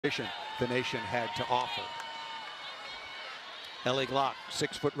the nation had to offer. Ellie Glock,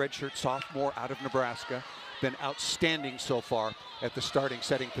 6-foot redshirt sophomore out of Nebraska, been outstanding so far at the starting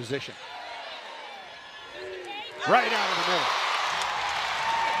setting position. Right out of the middle.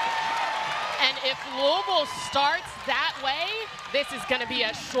 And if Louisville starts that way, this is going to be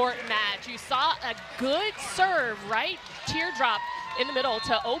a short match. You saw a good serve, right? Teardrop in the middle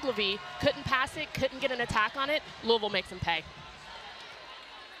to Ogilvy. Couldn't pass it, couldn't get an attack on it. Louisville makes them pay.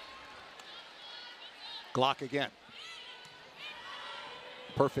 Glock again.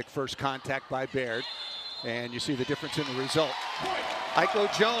 Perfect first contact by Baird. And you see the difference in the result.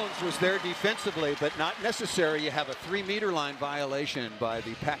 Iko Jones was there defensively, but not necessary. You have a 3-meter line violation by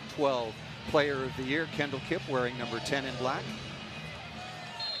the Pac-12 Player of the Year, Kendall Kipp, wearing number 10 in black.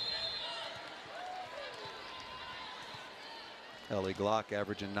 Ellie Glock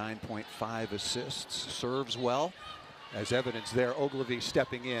averaging 9.5 assists, serves well. As evidence there, Ogilvy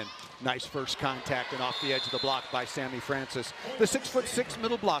stepping in. Nice first contact and off the edge of the block by Sammy Francis. The 6'6"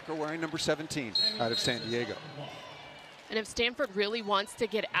 middle blocker wearing number 17 out of San Diego. And if Stanford really wants to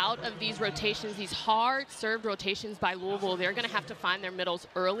get out of these rotations, these hard served rotations by Louisville, they're going to have to find their middles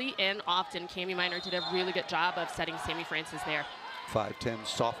early and often. Cami Minor did a really good job of setting Sammy Francis there. 5'10"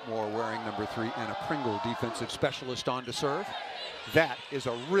 sophomore wearing number 3, and a Pringle defensive specialist on to serve. That is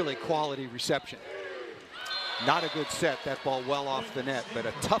a really quality reception. Not a good set, that ball well off the net, but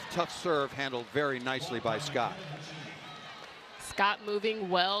a tough serve handled very nicely by Scott. Scott moving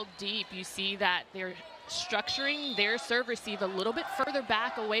well deep. You see that they're structuring their serve receive a little bit further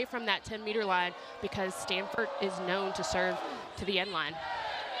back away from that 10-meter line because Stanford is known to serve to the end line.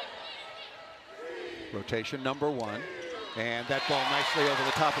 Rotation number 1. And that ball nicely over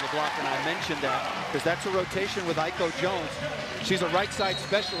the top of the block, and I mentioned that because that's a rotation with Iko Jones. She's a right side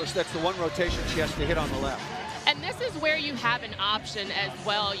specialist. That's the one rotation she has to hit on the left. And this is where you have an option as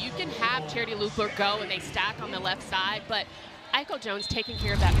well. You can have Charity Looper go and they stack on the left side, but Iko Jones taking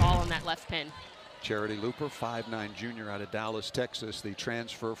care of that ball on that left pin. Charity Looper, 5'9" junior out of Dallas, Texas, the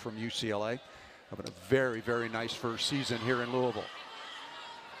transfer from UCLA. Having a very nice first season here in Louisville.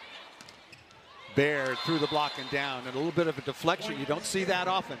 Baird through the block and down, and a little bit of a deflection. You don't see that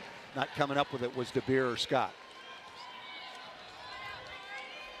often. Not coming up with it was DeBeer or Scott.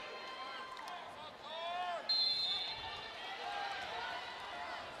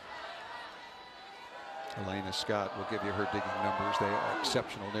 Elena Scott will give you her digging numbers. They are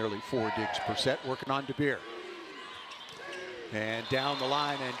exceptional, nearly 4 digs per set, working on DeBeer. And down the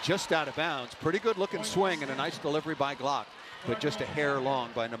line and just out of bounds. Pretty good looking swing and a nice delivery by Glock, but just a hair long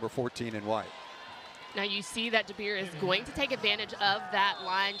by number 14 in white. Now you see that DeBeer is going to take advantage of that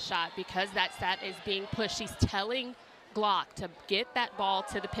line shot because that set is being pushed. She's telling Glock to get that ball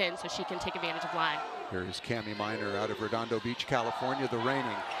to the pin so she can take advantage of line. Here is Cami Minor out of Redondo Beach, California, the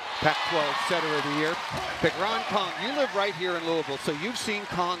reigning Pac-12 setter of the year. Pigron Kong, you live right here in Louisville, so you've seen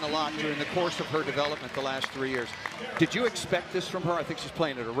Kong a lot during the course of her development the last 3 years. Did you expect this from her? I think she's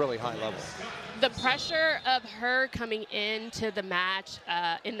playing at a really high level. The pressure of her coming into the match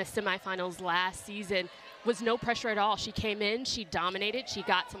in the semifinals last season was no pressure at all. She came in, she dominated, she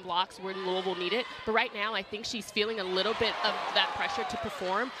got some blocks where Louisville needed. But right now, I think she's feeling a little bit of that pressure to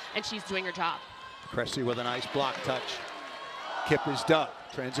perform, and she's doing her job. Cressy with a nice block touch. Kipp is dug.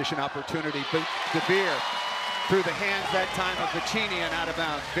 Transition opportunity. DeBeer through the hands that time of Piccini and out of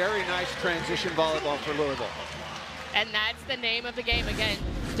bounds. Very nice transition volleyball for Louisville. And that's the name of the game. Again,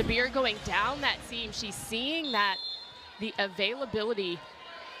 DeBeer going down that seam. She's seeing that the availability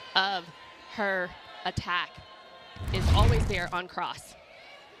of her attack is always there on cross.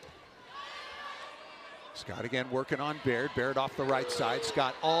 Scott again working on Baird. Baird off the right side.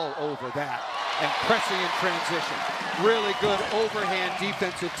 Scott all over that. And Cressy in transition. Really good overhand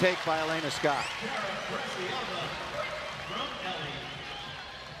defensive take by Elena Scott.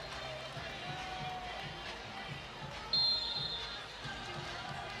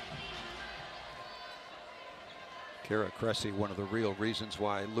 Kara Cressy, one of the real reasons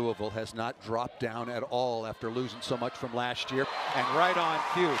why Louisville has not dropped down at all after losing so much from last year. And right on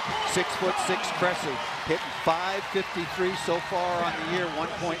cue, 6'6" Cressy, hitting .553 so far on the year,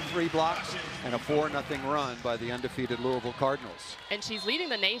 1.3 blocks, and a 4-0 run by the undefeated Louisville Cardinals. And she's leading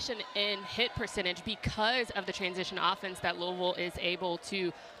the nation in hit percentage because of the transition offense that Louisville is able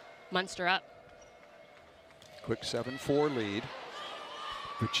to muster up. Quick 7-4 lead.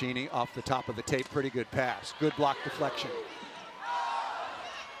 Piccini off the top of the tape, pretty good pass. Good block deflection.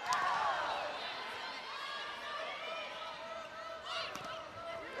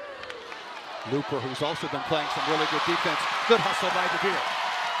 Looper, who's also been playing some really good defense. Good hustle by DeBeer.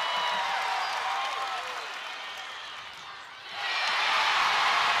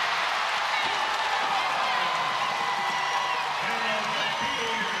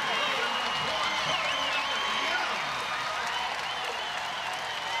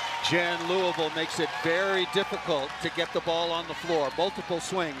 Jen, Louisville makes it very difficult to get the ball on the floor. Multiple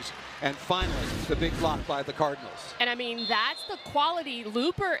swings, and finally, the big block by the Cardinals. And I mean, that's the quality.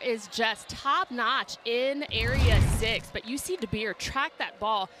 Looper is just top-notch in area 6, but you see DeBeer track that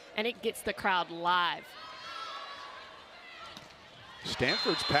ball, and it gets the crowd live.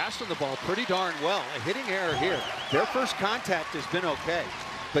 Stanford's passing the ball pretty darn well. A hitting error here. Their first contact has been okay,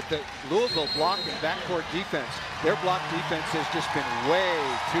 but the Louisville block and backcourt defense, their block defense has just been way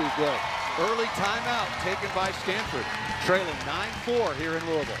too good. Early timeout taken by Stanford, trailing 9-4 here in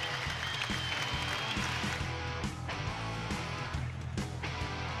Louisville.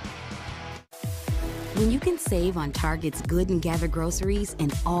 When you can save on Target's Good and Gather groceries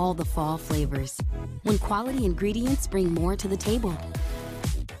and all the fall flavors. When quality ingredients bring more to the table.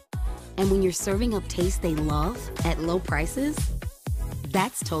 And when you're serving up taste they love at low prices,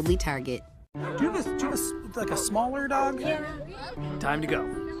 that's totally Target. Do you have like a smaller dog? Yeah. Time to go.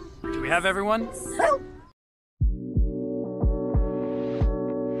 Do we have everyone?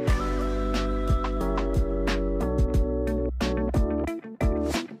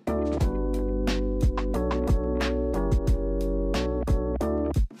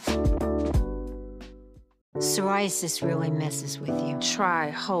 Psoriasis really messes with you. Try,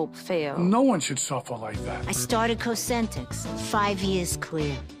 hope, fail. No one should suffer like that. I started Cosentix. 5 years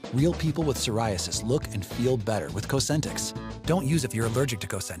clear. Real people with psoriasis look and feel better with Cosentix. Don't use if you're allergic to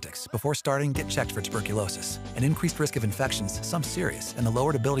Cosentix. Before starting, get checked for tuberculosis. An increased risk of infections, some serious, and the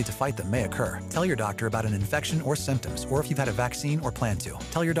lowered ability to fight them may occur. Tell your doctor about an infection or symptoms, or if you've had a vaccine or plan to.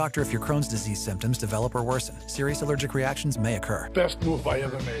 Tell your doctor if your Crohn's disease symptoms develop or worsen. Serious allergic reactions may occur. Best move I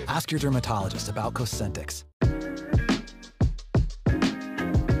ever made. Ask your dermatologist about Cosentix.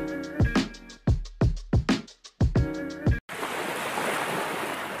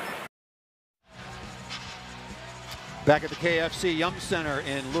 Back at the KFC Yum Center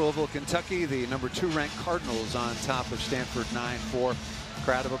in Louisville, Kentucky, the #2 ranked Cardinals on top of Stanford 9-4.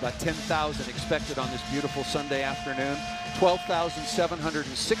 Crowd of about 10,000 expected on this beautiful Sunday afternoon.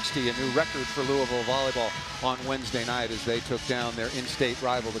 12,760, a new record for Louisville volleyball on Wednesday night as they took down their in-state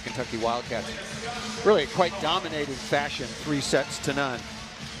rival, the Kentucky Wildcats. Really quite dominated fashion, 3-0.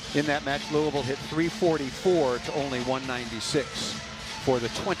 In that match, Louisville hit 344 to only 196. For the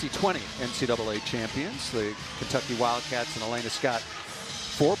 2020 NCAA champions, the Kentucky Wildcats and Elena Scott,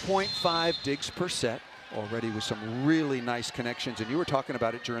 4.5 digs per set, already with some really nice connections. And you were talking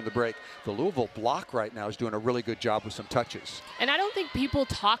about it during the break. The Louisville block right now is doing a really good job with some touches. And I don't think people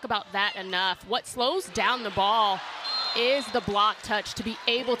talk about that enough. What slows down the ball is the block touch, to be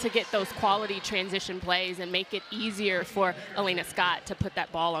able to get those quality transition plays and make it easier for Elena Scott to put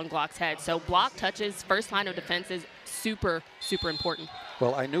that ball on Glock's head. So block touches, first line of defense is super, super important.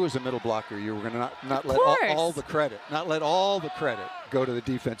 Well, I knew as a middle blocker you were going to not let all the credit, go to the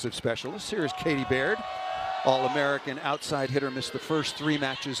defensive specialist. Here's Katie Baird, All-American outside hitter, missed the first 3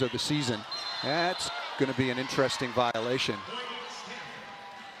 matches of the season. That's going to be an interesting violation.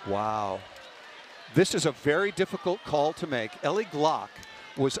 Wow. This is a very difficult call to make. Ellie Glock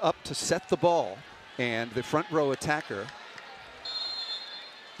was up to set the ball, and the front row attacker,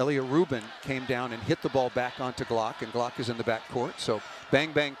 Elia Rubin, came down and hit the ball back onto Glock, and Glock is in the back court. So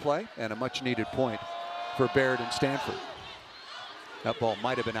bang, bang play, and a much needed point for Baird and Stanford. That ball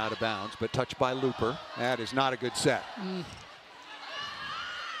might have been out of bounds, but touched by Looper. That is not a good set.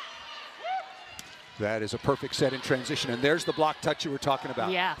 That is a perfect set in transition, and there's the block touch you were talking about.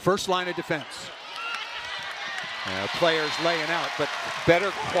 Yeah. First line of defense. Players laying out, but better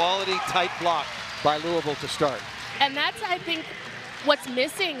quality tight block by Louisville to start. And that's, I think, what's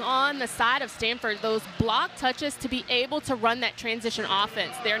missing on the side of Stanford, those block touches to be able to run that transition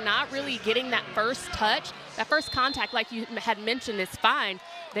offense. They're not really getting that first touch. That first contact, like you had mentioned, is fine.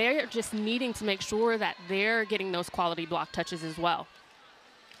 They're just needing to make sure that they're getting those quality block touches as well.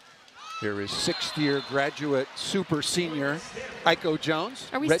 Here is 6th-year graduate super senior Aiko Jones.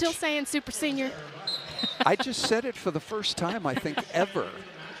 Are we still saying super senior? I just said it for the first time, I think, ever.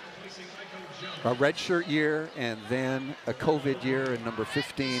 A redshirt year and then a COVID year, and number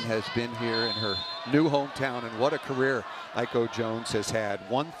 15 has been here in her new hometown, and what a career Aiko Jones has had.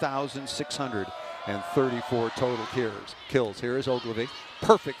 1,634 total kills. Here is Ogilvy.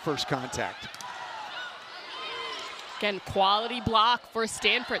 Perfect first contact. Again, quality block for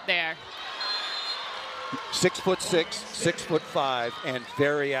Stanford there. 6'6", 6'5", and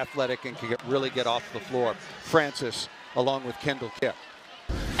very athletic and can really get off the floor. Francis, along with Kendall Kipp.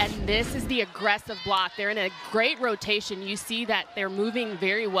 And this is the aggressive block. They're in a great rotation. You see that they're moving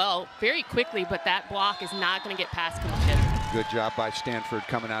very well, very quickly, but that block is not going to get past Kendall Kipp. Good job by Stanford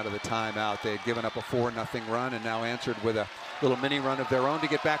coming out of the timeout. They had given up a 4-0 run and now answered with a little mini run of their own to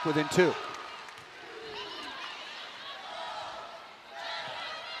get back within 2.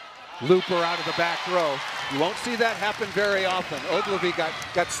 Looper out of the back row. You won't see that happen very often. Ogilvie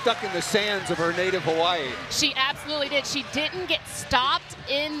got stuck in the sands of her native Hawaii. She absolutely did. She didn't get stopped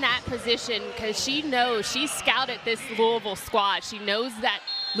in that position because she knows, she scouted this Louisville squad. She knows that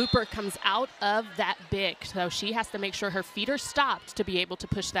Looper comes out of that big, so she has to make sure her feet are stopped to be able to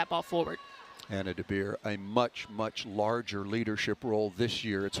push that ball forward. Anna DeBeer, a much, much larger leadership role this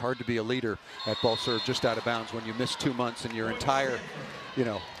year. It's hard to be a leader at ball serve just out of bounds when you miss 2 months and your entire,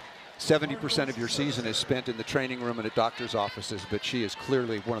 70% of your season is spent in the training room and at doctor's offices, but she is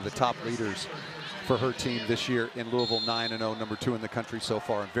clearly one of the top leaders for her team this year in Louisville, 9-0, number 2 in the country so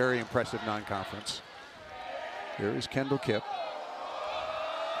far, and very impressive non-conference. Here is Kendall Kipp.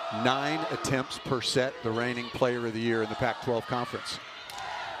 9 attempts per set, the reigning player of the year in the Pac-12 conference.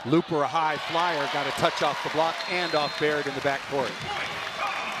 Looper, a high flyer, got a touch off the block and off Baird in the backcourt.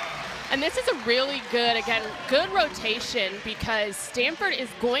 And this is a really good, again, good rotation because Stanford is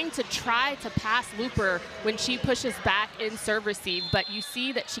going to try to pass Looper when she pushes back in serve receive, but you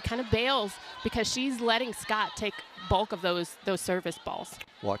see that she kind of bails because she's letting Scott take bulk of those service balls.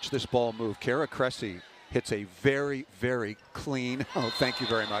 Watch this ball move. Kara Cressy hits a very, very clean, oh, thank you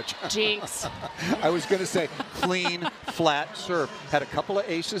very much. Jinx. I was going to say clean, flat serve. Had a couple of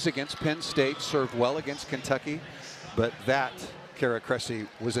aces against Penn State, served well against Kentucky, but that, Kara Cressy,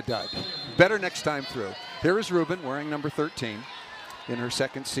 was a dud. Better next time through. Here is Rubin wearing number 13 in her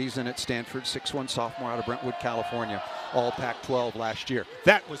second season at Stanford, 6'1" sophomore out of Brentwood, California, all Pac-12 last year.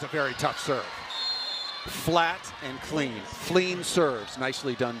 That was a very tough serve. Flat and clean serves,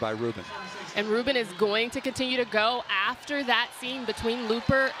 nicely done by Rubin. And Rubin is going to continue to go after that seam between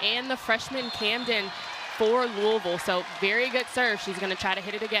Looper and the freshman Camden for Louisville. So very good serve. She's going to try to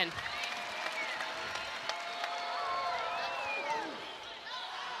hit it again.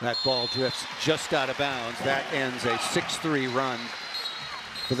 That ball drifts just out of bounds. That ends a 6-3 run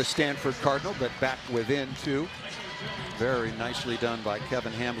for the Stanford Cardinal, but back within 2. Very nicely done by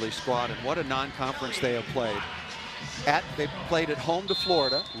Kevin Hambley's squad, and what a non-conference they have played. They played at home to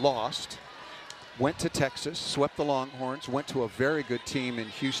Florida, lost, went to Texas, swept the Longhorns, went to a very good team in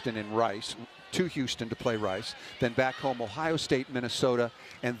Houston and Rice, to Houston to play Rice, then back home Ohio State, Minnesota,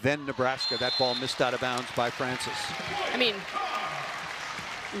 and then Nebraska. That ball missed out of bounds by Francis. I mean,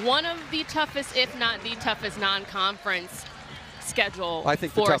 one of the toughest, if not the toughest, non-conference schedule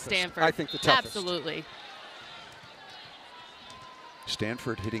for Stanford. I think the toughest. Absolutely.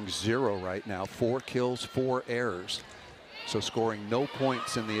 Stanford hitting 0 right now, 4 kills, 4 errors. So scoring no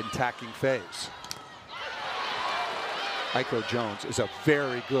points in the attacking phase. Aiko Jones is a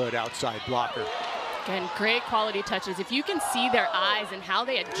very good outside blocker. Again, great quality touches. If you can see their eyes and how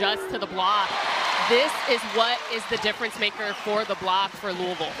they adjust to the block, this is what is the difference maker for the block for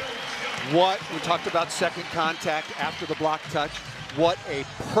Louisville. We talked about second contact after the block touch. What a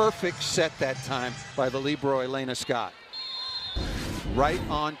perfect set that time by the Libero Elena Scott. Right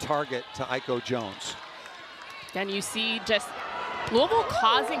on target to Aiko Jones. And you see just Louisville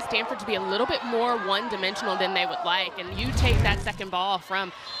causing Stanford to be a little bit more one-dimensional than they would like. And you take that second ball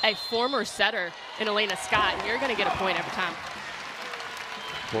from a former setter in Elena Scott, and you're going to get a point every time.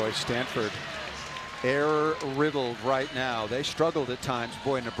 Boy, Stanford error-riddled right now. They struggled at times.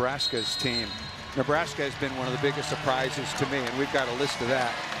 Boy, Nebraska's team. Nebraska has been one of the biggest surprises to me, and we've got a list of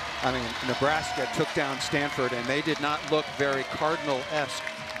that. I mean, Nebraska took down Stanford, and they did not look very Cardinal-esque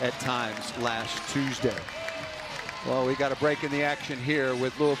at times last Tuesday. Well, we got a break in the action here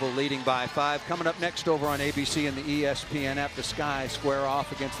with Louisville leading by 5. Coming up next over on ABC and the ESPN app, the Sky square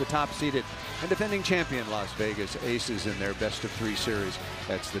off against the top-seeded and defending champion Las Vegas Aces in their best-of-3 series.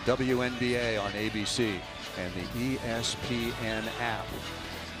 That's the WNBA on ABC and the ESPN app.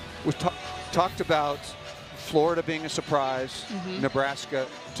 We've talked about Florida being a surprise, Nebraska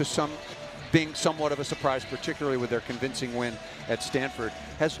being somewhat of a surprise, particularly with their convincing win at Stanford.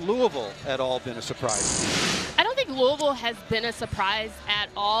 Has Louisville at all been a surprise? I don't think Louisville has been a surprise at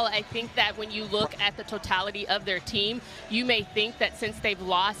all. I think that when you look at the totality of their team, you may think that since they've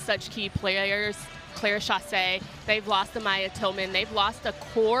lost such key players, Claire Chassé, they've lost Amaya Tillman, they've lost a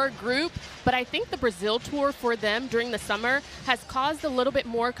core group, but I think the Brazil tour for them during the summer has caused a little bit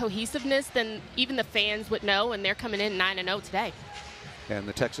more cohesiveness than even the fans would know, and they're coming in 9-0 today. And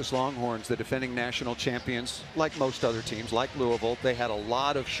the Texas Longhorns, the defending national champions, like most other teams, like Louisville, they had a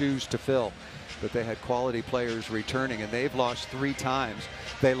lot of shoes to fill. but they had quality players returning, and they've lost 3 times.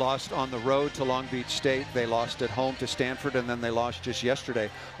 They lost on the road to Long Beach State, they lost at home to Stanford, and then they lost just yesterday,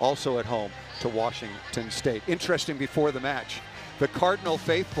 also at home to Washington State. Interesting, before the match, the Cardinal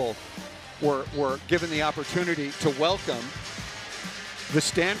faithful were given the opportunity to welcome the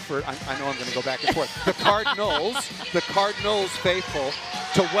Stanford, I know I'm going to go back and forth, the Cardinals faithful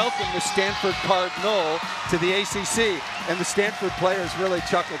to welcome the Stanford Cardinal to the ACC. And the Stanford players really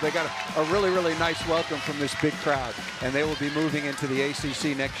chuckled. They got a really, really nice welcome from this big crowd. And they will be moving into the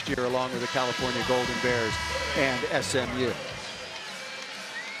ACC next year along with the California Golden Bears and SMU.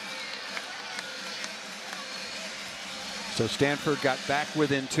 So Stanford got back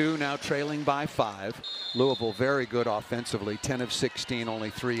within 2, now trailing by 5. Louisville very good offensively, 10 of 16, only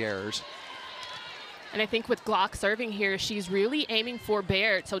 3 errors. And I think with Glock serving here, she's really aiming for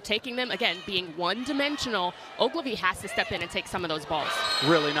Baird. So taking them, again, being one-dimensional, Ogilvy has to step in and take some of those balls.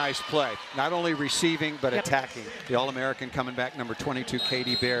 Really nice play. Not only receiving, but attacking. The All-American coming back, number 22,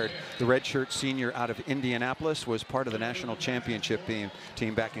 Katie Baird. The redshirt senior out of Indianapolis, was part of the national championship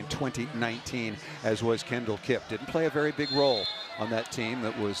team back in 2019, as was Kendall Kipp. Didn't play a very big role on that team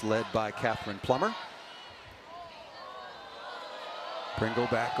that was led by Catherine Plummer. Pringle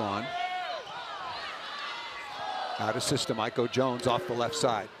back on. Out of system, Aiko Jones off the left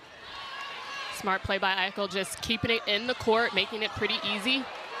side. Smart play by Aiko, just keeping it in the court, making it pretty easy.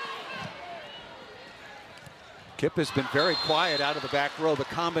 Kipp has been very quiet out of the back row. The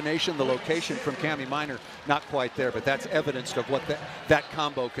combination, the location from Cami Minor, not quite there, but that's evidence of what that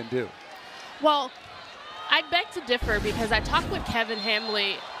combo can do. Well, I'd beg to differ, because I talked with Kevin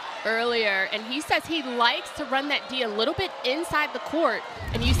Hamley earlier, and he says he likes to run that D a little bit inside the court,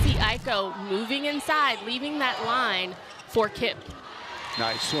 and you see Aiko moving inside, leaving that line for Kipp.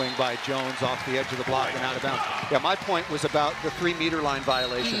 Nice swing by Jones off the edge of the block and out of bounds. Yeah, my point was about the 3-meter line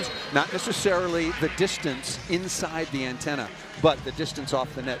violations, not necessarily the distance inside the antenna, but the distance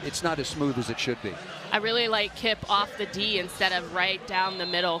off the net. It's not as smooth as it should be. I really like Kipp off the D instead of right down the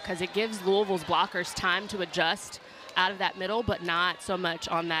middle, because it gives Louisville's blockers time to adjust out of that middle, but not so much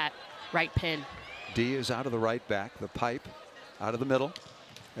on that right pin. D is out of the right back, the pipe out of the middle,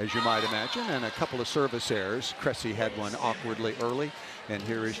 as you might imagine, and a couple of service errors. Cressy had one awkwardly early, and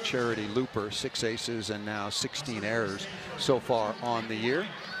here is Charity Looper, 6 aces and now 16 errors so far on the year,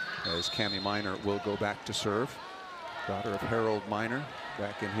 as Cami Minor will go back to serve. Daughter of Harold Minor,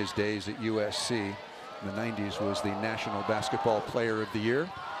 back in his days at USC in the 90s, was the National Basketball Player of the Year.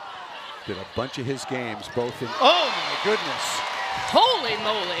 Did a bunch of his games, both in, oh my goodness. Holy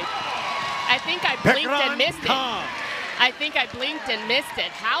moly. I think I blinked and missed it. I think I blinked and missed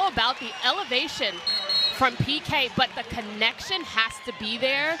it. How about the elevation from PK, but the connection has to be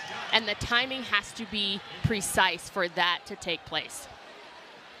there, and the timing has to be precise for that to take place.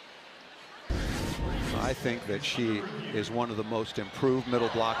 I think that she is one of the most improved middle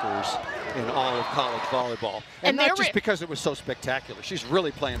blockers in all of college volleyball. And not just because it was so spectacular. She's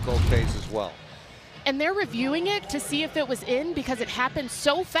really playing both days as well. And they're reviewing it to see if it was in, because it happened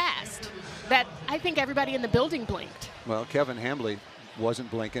so fast that I think everybody in the building blinked. Well, Kevin Hamley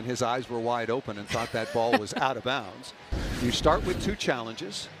wasn't blinking. His eyes were wide open and thought that ball was out of bounds. You start with 2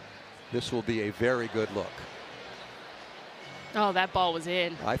 challenges. This will be a very good look. Oh, that ball was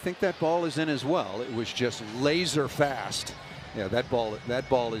in. I think that ball is in as well. It was just laser fast. Yeah, that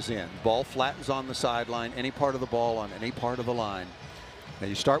ball is in. Ball flattens on the sideline, any part of the ball on any part of the line. Now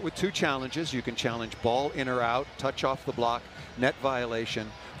you start with 2 challenges. You can challenge ball in or out, touch off the block, net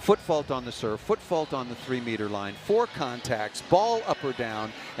violation, foot fault on the serve, foot fault on the 3-meter line, 4 contacts, ball up or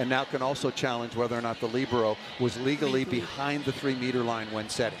down, and now can also challenge whether or not the libero was legally behind the 3-meter line when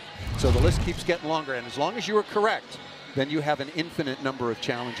setting. So the list keeps getting longer, and as long as you are correct, then you have an infinite number of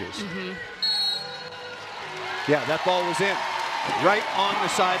challenges. Yeah, that ball was in, right on the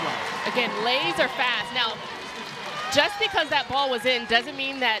sideline. Again, laser fast. Now, just because that ball was in doesn't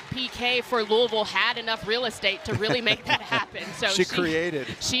mean that PK for Louisville had enough real estate to really make that happen. So she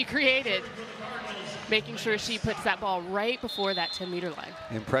created, making sure she puts that ball right before that 10-meter line.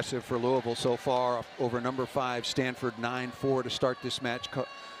 Impressive for Louisville so far over number 5, Stanford, 9-4 to start this match.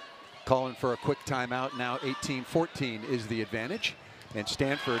 Calling for a quick timeout now. 18-14 is the advantage, and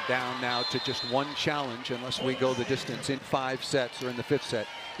Stanford down now to just 1 challenge. Unless we go the distance in 5 sets, or in the 5th set,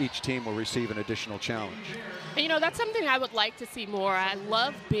 each team will receive an additional challenge. And, you know, that's something I would like to see more. I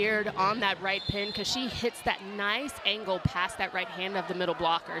love Baird on that right pin, because she hits that nice angle past that right hand of the middle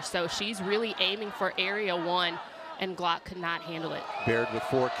blocker. So she's really aiming for area 1, and Glock could not handle it. Baird with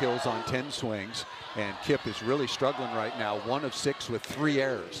 4 kills on 10 swings, and Kipp is really struggling right now, 1 of 6 with 3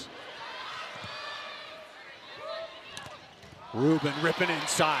 errors. Rubin ripping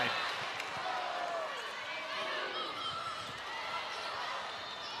inside.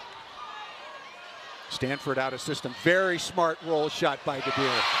 Stanford out of system. Very smart roll shot by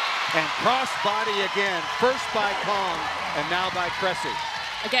DeBeer. And cross body again. First by Kong and now by Cressy.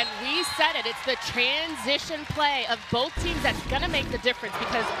 Again, we said it. It's the transition play of both teams that's going to make the difference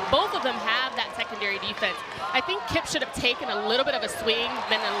because both of them have that secondary defense. I think Kip should have taken a little bit of a swing,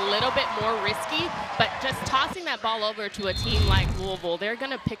 been a little bit more risky, but just tossing that ball over to a team like Louisville, they're going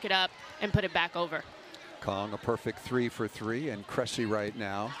to pick it up and put it back over. Kong a perfect 3 for 3, and Cressy right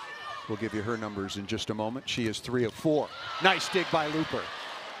now, we'll give you her numbers in just a moment. She is 3 of 4. Nice dig by Looper.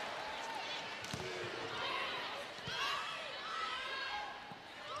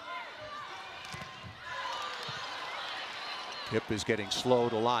 Kip is getting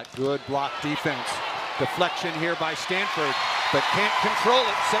slowed a lot. Good block defense. Deflection here by Stanford, but can't control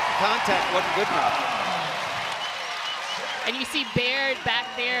it. Second contact wasn't good enough. And you see Baird back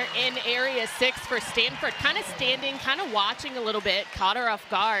there in area 6 for Stanford, kind of standing, kind of watching a little bit, caught her off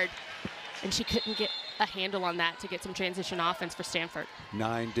guard, and she couldn't get a handle on that to get some transition offense for Stanford.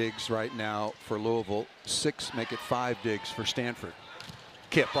 9 digs right now for Louisville. 6 make it 5 digs for Stanford.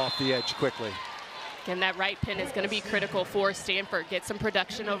 Kip off the edge quickly. Again, that right pin is going to be critical for Stanford. Get some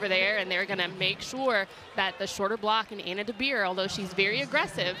production over there, and they're going to make sure that the shorter block and Anna DeBeer, although she's very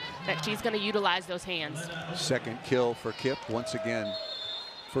aggressive, that she's going to utilize those hands. Second kill for Kip. Once again,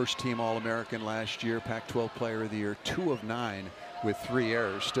 first team All-American last year, Pac-12 Player of the Year, 2 of 9 with 3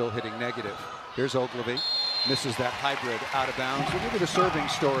 errors, still hitting negative. Here's Ogilvy, misses that hybrid out of bounds. We'll give you the serving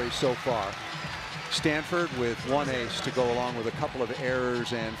story so far. Stanford with 1 ace to go along with a couple of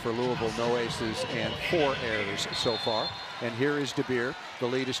errors, and for Louisville, no aces and 4 errors so far. And here is DeBeer. The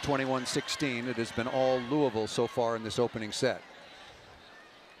lead is 21-16. It has been all Louisville so far in this opening set.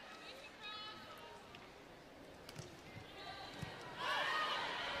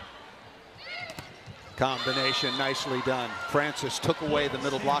 Combination nicely done. Francis took away the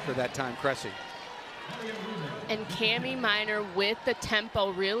middle blocker that time, Cressy. And Cami Minor with the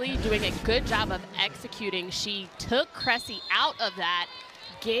tempo, really doing a good job of executing. She took Cressy out of that,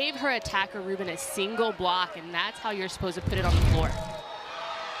 gave her attacker Rubin a single block, and that's how you're supposed to put it on the floor.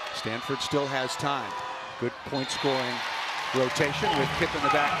 Stanford still has time. Good point scoring rotation with Kip in the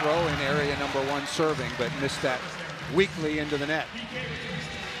back row in area number 1 serving, but missed that weakly into the net.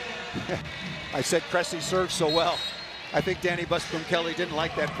 I said Cressy serves so well. I think Danny Busboom-Kelly didn't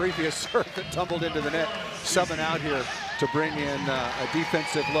like that previous serve that tumbled into the net. Subbing out here to bring in a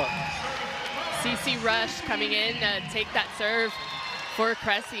defensive look. CC Rush coming in to take that serve for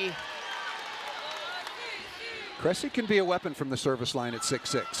Cressy. Cressy can be a weapon from the service line at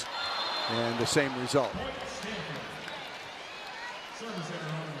 6'6", and the same result.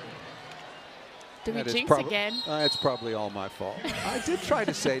 Did we jinx again? It's probably all my fault. I did try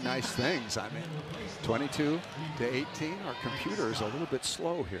to say nice things. I mean, 22-18. Our computer is a little bit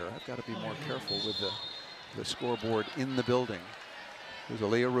slow here. I've got to be more careful with the scoreboard in the building. There's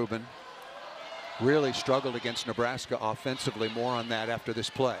Aaliyah Rubin. Really struggled against Nebraska offensively. More on that after this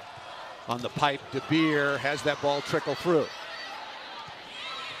play. On the pipe, DeBeer has that ball trickle through.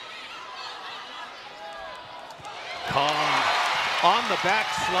 Kong on the back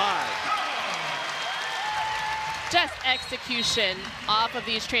slide. Just execution off of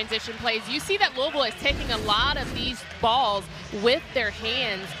these transition plays. You see that Louisville is taking a lot of these balls with their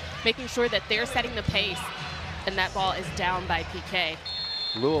hands, making sure that they're setting the pace, and that ball is down by PK.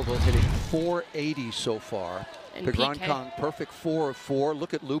 Louisville hitting 480 so far. And Pigron Kong perfect 4 of 4.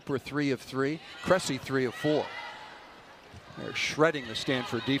 Look at Looper 3 of 3. Cressy 3 of 4. They're shredding the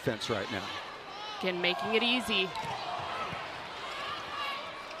Stanford defense right now. Again, making it easy.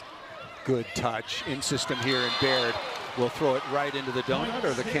 Good touch in system here, and Baird will throw it right into the donut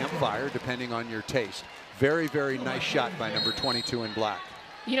or the campfire, depending on your taste. Very, very nice shot by number 22 in black.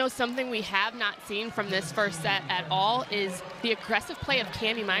 You know, something we have not seen from this first set at all is the aggressive play of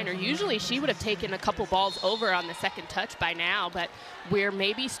Cami Minor. Usually she would have taken a couple balls over on the second touch by now, but we're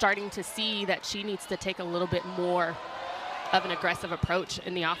maybe starting to see that she needs to take a little bit more of an aggressive approach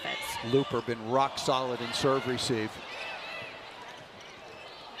in the offense. Looper been rock solid in serve receive.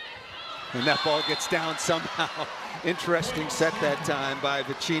 And that ball gets down somehow. Interesting set that time by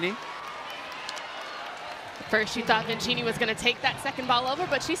Vicini. First, she thought Vicini was going to take that second ball over,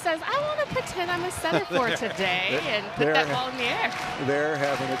 but she says, I want to pretend I'm a center for today and put that ball in the air. They're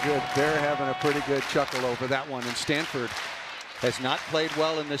having a pretty good chuckle over that one. And Stanford has not played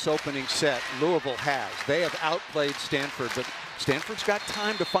well in this opening set. Louisville has. They have outplayed Stanford, but Stanford's got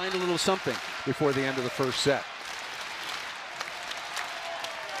time to find a little something before the end of the first set.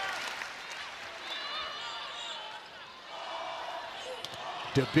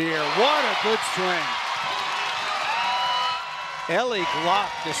 DeBeer, what a good swing. Ellie Glock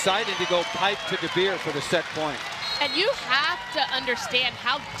deciding to go pipe to De Beer for the set point. And you have to understand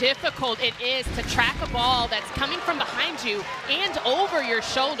how difficult it is to track a ball that's coming from behind you and over your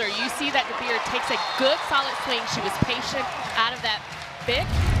shoulder. You see that De Beer takes a good solid swing. She was patient out of that pick,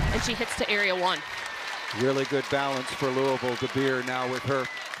 and she hits to area 1. Really good balance for Louisville. De Beer now with her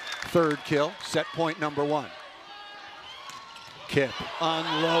 3rd kill. Set point number 1. Kipp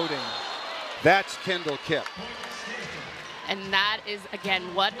unloading. That's Kendall Kipp. And that is, again,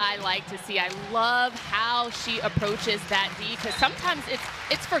 what I like to see. I love how she approaches that D, because sometimes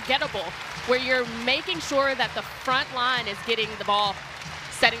it's forgettable, where you're making sure that the front line is getting the ball,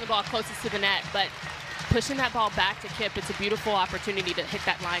 setting the ball closest to the net, but pushing that ball back to Kipp, it's a beautiful opportunity to hit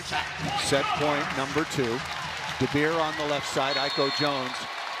that line shot. Set point number 2. De Beer on the left side, Aiko Jones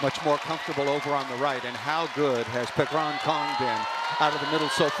much more comfortable over on the right. And how good has Pekron Kong been out of the middle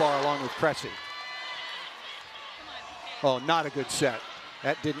so far, along with Cressy? Oh, not a good set.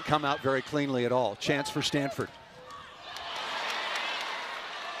 That didn't come out very cleanly at all. Chance for Stanford.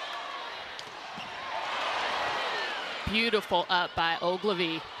 Beautiful up by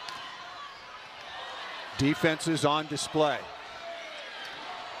Ogilvy. Defense is on display.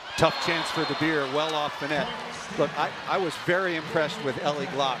 Tough chance for De Beer, well off the net. Look, I was very impressed with Ellie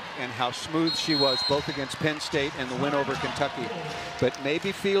Glock and how smooth she was, both against Penn State and the win over Kentucky. But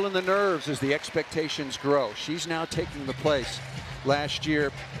maybe feeling the nerves as the expectations grow. She's now taking the place last year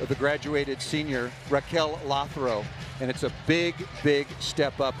of the graduated senior Raquel Lothro. And it's a big, big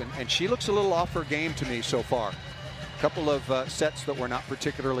step up. And she looks a little off her game to me so far. A couple of sets that were not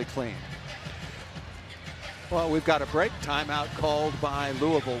particularly clean. Well, we've got a break. Timeout called by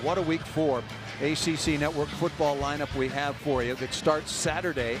Louisville. What a week 4 ACC Network football lineup we have for you that starts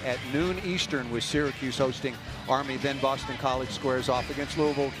Saturday at noon Eastern with Syracuse hosting Army. Then Boston College squares off against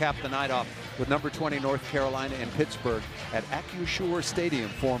Louisville. Cap the night off with number 20 North Carolina and Pittsburgh at Acusure Stadium,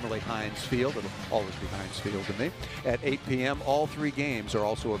 formerly Heinz Field. It'll always be Heinz Field to me. At 8 p.m. All 3 games are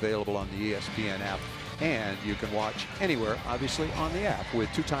also available on the ESPN app. And you can watch anywhere, obviously, on the app with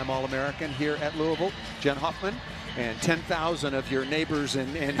 2-time All-American here at Louisville, Jen Hoffman, and 10,000 of your neighbors and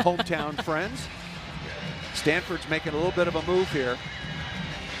hometown friends. Stanford's making a little bit of a move here.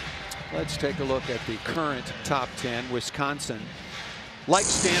 Let's take a look at the current top 10. Wisconsin, like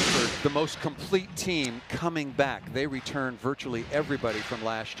Stanford, the most complete team coming back. They returned virtually everybody from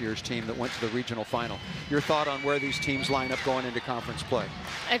last year's team that went to the regional final. Your thought on where these teams line up going into conference play?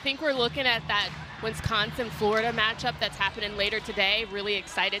 I think we're looking at that Wisconsin-Florida matchup that's happening later today. Really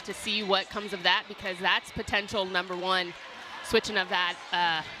excited to see what comes of that, because that's potential number 1 switching of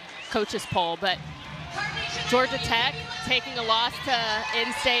that coaches poll. But Georgia Tech taking a loss to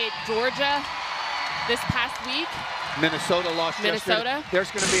in-state Georgia this past week. Minnesota lost yesterday.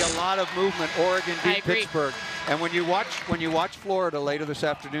 There's going to be a lot of movement. Oregon beat Pittsburgh. And when you watch Florida later this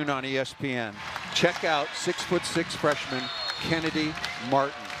afternoon on ESPN, check out 6'6" freshman Kennedy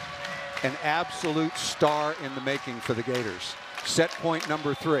Martin. An absolute star in the making for the Gators. Set point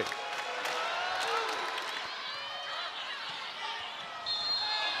number 3.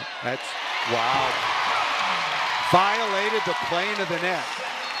 That's, wow. Violated the plane of the net.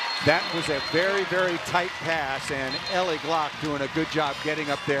 That was a very, very tight pass, and Ellie Glock doing a good job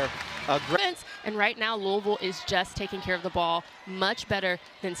getting up there. And right now, Louisville is just taking care of the ball much better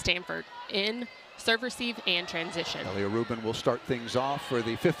than Stanford in serve, receive, and transition. Elia Rubin will start things off for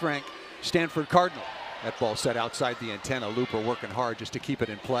the 5th-ranked Stanford Cardinal. That ball set outside the antenna. Looper working hard just to keep it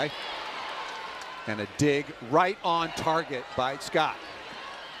in play. And a dig right on target by Scott.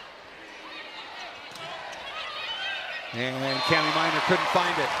 And Cami Minor couldn't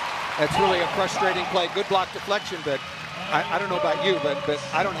find it. That's really a frustrating play. Good block deflection, but I don't know about you, but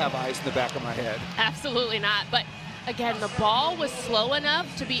I don't have eyes in the back of my head. Absolutely not. But again, the ball was slow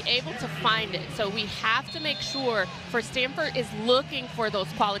enough to be able to find it. So we have to make sure for Stanford is looking for those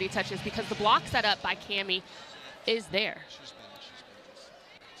quality touches, because the block set up by Cami is there.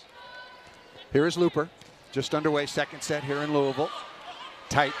 Here is Looper. Just underway, 2nd set here in Louisville.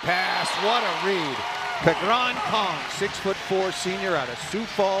 Tight pass. What a read. Pekron Kong, 6'4" senior out of Sioux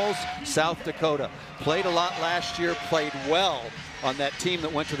Falls, South Dakota. Played a lot last year, played well on that team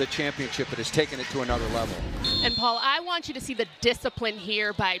that went to the championship, but has taken it to another level. And Paul, I want you to see the discipline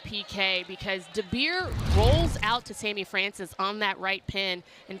here by PK, because De Beer rolls out to Sammy Francis on that right pin,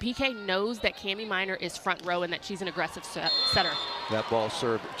 and PK knows that Cami Minor is front row and that she's an aggressive setter. That ball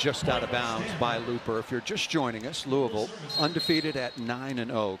served just out of bounds by Looper. If you're just joining us, Louisville undefeated at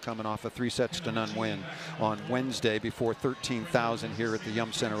 9-0, coming off a 3-0 win on Wednesday before 13,000 here at the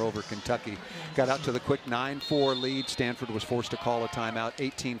Yum Center over Kentucky. Got out to the quick 9-4 lead. Stanford was forced to call call a timeout,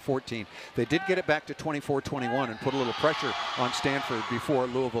 18-14. They did get it back to 24-21 and put a little pressure on Stanford before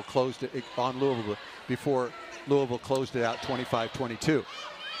Louisville closed it out 25-22.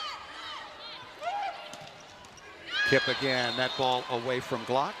 Kip again, that ball away from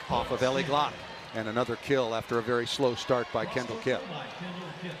Glock, off of Ellie Glock, and another kill after a very slow start by Kendall Kip.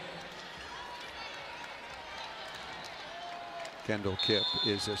 Kendall Kip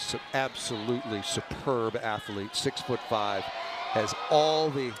is an absolutely superb athlete, 6'5", has all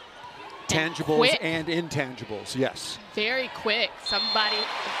the tangibles and intangibles. Yes. Very quick. Somebody,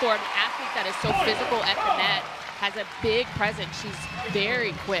 for an athlete that is so physical at the net, has a big presence. She's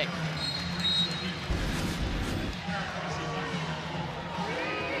very quick.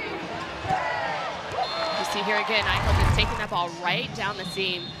 You see here again, Eichel is taking that ball right down the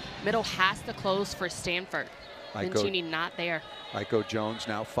seam. Middle has to close for Stanford. Mancini not there. Iko Jones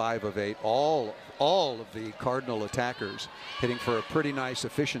now 5 of 8. All of the Cardinal attackers hitting for a pretty nice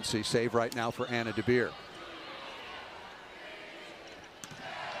efficiency save right now for Anna DeBeer.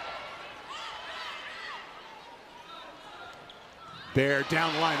 Baird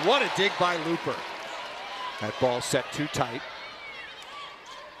down the line. What a dig by Looper. That ball set too tight.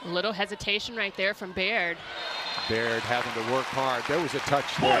 A little hesitation right there from Baird. Baird having to work hard. There was a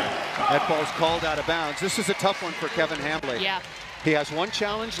touch there. That ball's called out of bounds. This is a tough one for Kevin Hambley. Yeah. He has one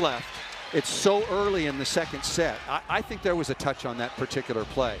challenge left. It's so early in the second set. I think there was a touch on that particular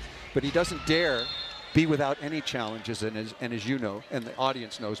play, but he doesn't dare be without any challenges. And as you know, and the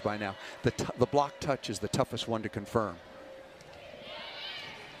audience knows by now, the block touch is the toughest one to confirm.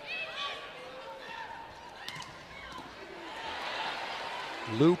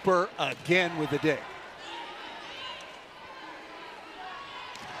 Looper again with the dig.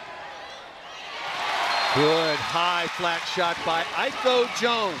 Good high flat shot by Iko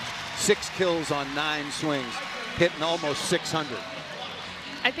Jones. 6 kills on 9 swings, hitting almost 600.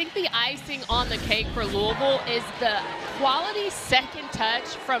 I think the icing on the cake for Louisville is the quality second touch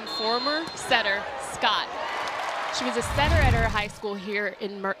from former setter Scott. She was a setter at her high school here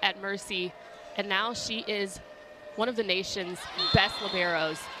at Mercy, and now she is one of the nation's best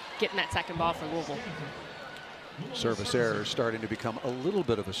liberos, getting that second ball for Louisville. Service errors starting to become a little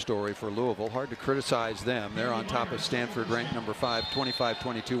bit of a story for Louisville. Hard to criticize them. They're on top of Stanford, ranked number 5,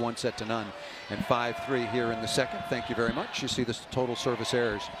 25-22, 1-0, and 5-3 here in the second. Thank you very much. You see the total service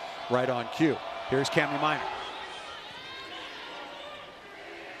errors right on cue. Here's Cami Minor.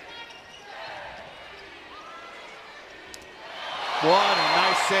 What a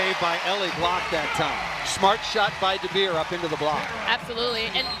nice save by Ellie Glock that time. Smart shot by DeBeer up into the block. Absolutely.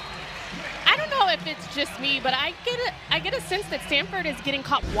 And I don't know if it's just me, but I get a sense that Stanford is getting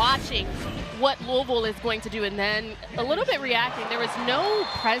caught watching what Louisville is going to do and then a little bit reacting. There was no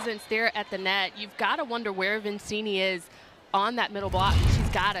presence there at the net. You've got to wonder where Vincini is on that middle block. She's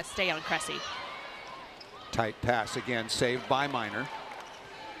got to stay on Cressy. Tight pass again, saved by Minor.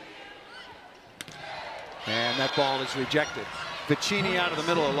 And that ball is rejected. Vicini out of the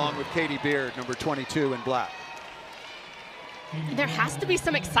middle along with Katie Beard, number 22 in black. There has to be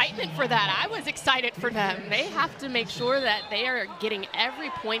some excitement for that. I was excited for them. They have to make sure that they are getting every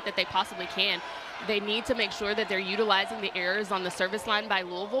point that they possibly can. They need to make sure that they're utilizing the errors on the service line by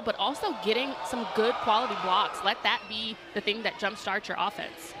Louisville, but also getting some good quality blocks. Let that be the thing that jumpstarts your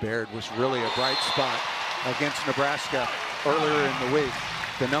offense. Baird was really a bright spot against Nebraska earlier in the week.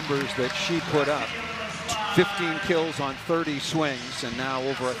 The numbers that she put up, 15 kills on 30 swings, and now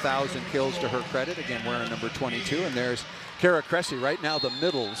over 1,000 kills to her credit. Again, wearing number 22, and there's Kara Cressy. Right now, the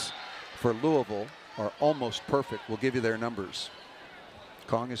middles for Louisville are almost perfect. We'll give you their numbers.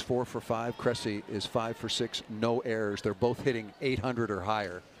 Kong is 4 for 5. Cressy is 5 for 6. No errors. They're both hitting 800 or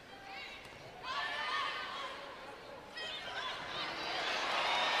higher.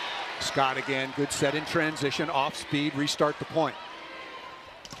 Scott again. Good set in transition. Off speed. Restart the point.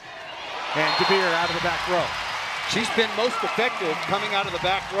 And DeBeer out of the back row. She's been most effective coming out of the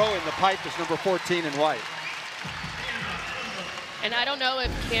back row in the pipe as number 14 in white. And I don't know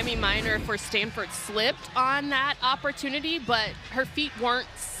if Cami Minor for Stanford slipped on that opportunity, but her feet weren't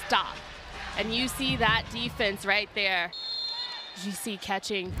stopped. And you see that defense right there. You see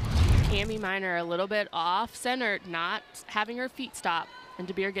catching Cami Minor a little bit off center, not having her feet stop, and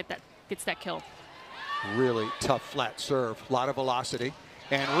DeBeer gets that kill. Really tough flat serve, a lot of velocity.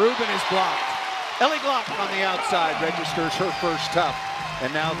 And Rubin is blocked. Ellie Glock on the outside registers her first tough.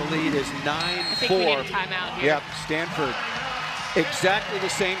 And now the lead is 9-4. I think we need a timeout here. Yep, Stanford. Exactly the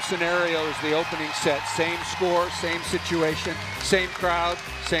same scenario as the opening set. Same score, same situation, same crowd,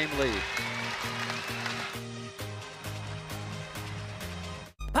 same lead.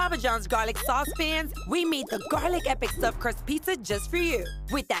 Papa John's garlic saucepans, we made the garlic epic stuffed crust pizza just for you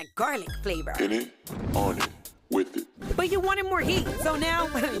with that garlic flavor. In it, on it, with it. But you wanted more heat, so now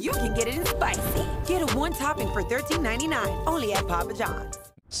you can get it in spicy. Get a one topping for $13.99 only at Papa John's.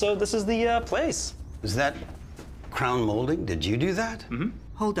 So this is the place. Is that crown molding? Did you do that? Mm-hmm.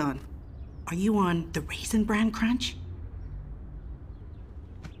 Hold on. Are you on the Raisin Bran Crunch?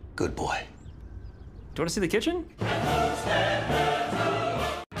 Good boy. Do you want to see the kitchen?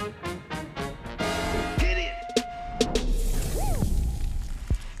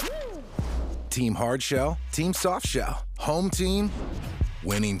 Team hard shell, team soft shell, home team,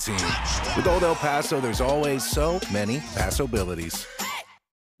 winning team. With Old El Paso, there's always so many possibilities.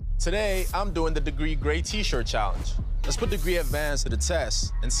 Today, I'm doing the Degree Gray T-shirt challenge. Let's put Degree Advanced to the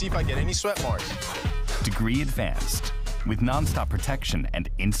test and see if I get any sweat marks. Degree Advanced, with nonstop protection and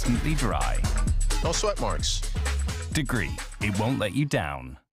instantly dry. No sweat marks. Degree, it won't let you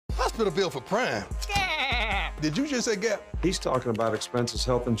down. Hospital bill for Prime. Did you just say Gap? He's talking about expenses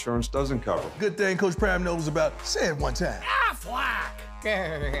health insurance doesn't cover. Good thing Coach Prime knows about. Say it one time.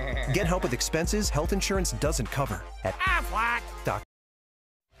 Aflac. Get help with expenses health insurance doesn't cover at Aflac.com.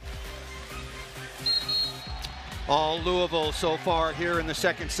 All Louisville so far here in the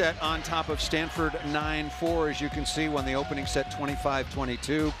second set on top of Stanford 9-4. As you can see, won the opening set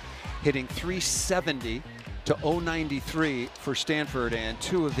 25-22, hitting 370 to 093 for Stanford, and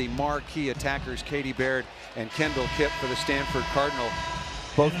two of the marquee attackers, Katie Baird and Kendall Kipp for the Stanford Cardinal.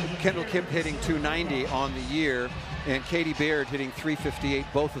 Both Kendall Kipp hitting 290 on the year, and Katie Baird hitting 358,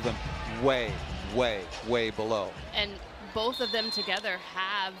 both of them way, way below. And both of them together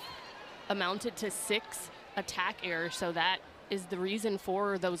have amounted to 6 attack errors, so that is the reason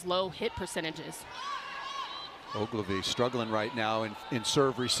for those low hit percentages. Ogilvy struggling right now in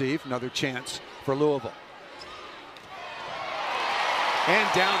serve receive. Another chance for Louisville.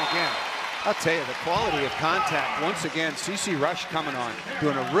 And down again. I'll tell you, the quality of contact. Once again, CC Rush coming on,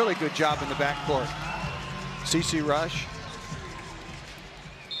 doing a really good job in the backcourt. CC Rush.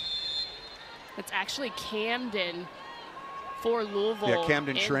 It's actually Camden for Louisville. Yeah,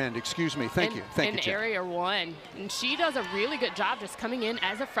 Camden Schrand, excuse me. Thank you, in Area 1. And she does a really good job just coming in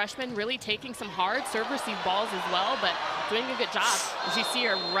as a freshman, really taking some hard serve receive balls as well, but doing a good job. As you see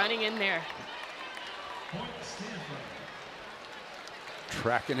her running in there.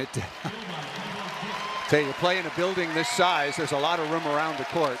 Tracking it down. Tell you, play in a building this size, there's a lot of room around the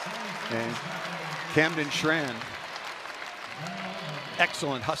court. And Camden Schrand,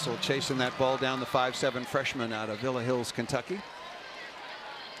 excellent hustle chasing that ball down, the 5'7" freshman out of Villa Hills, Kentucky.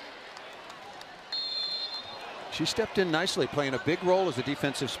 She stepped in nicely, playing a big role as a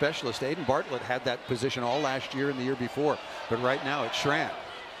defensive specialist. Aiden Bartlett had that position all last year and the year before, but right now it's Schrand.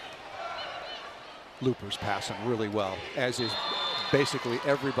 Looper's passing really well, as is basically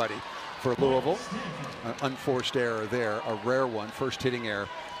everybody for Louisville. An unforced error there, a rare one, first hitting error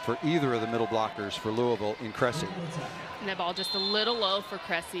for either of the middle blockers for Louisville in Cressy. And that ball just a little low for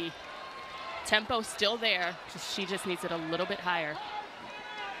Cressy. Tempo still there, she just needs it a little bit higher.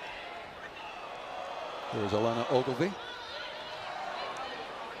 There's Elena Ogilvy.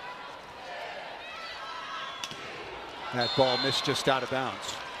 That ball missed just out of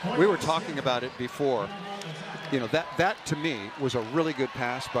bounds. We were talking about it before. You know, that to me was a really good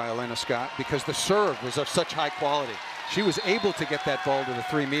pass by Elena Scott, because the serve was of such high quality. She was able to get that ball to the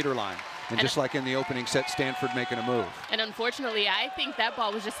 3-meter line. And just like in the opening set, Stanford making a move. And unfortunately, I think that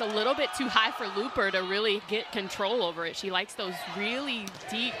ball was just a little bit too high for Looper to really get control over it. She likes those really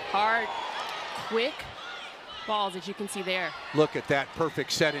deep, hard, quick balls, as you can see there. Look at that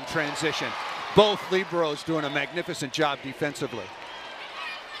perfect set in transition. Both liberos doing a magnificent job defensively.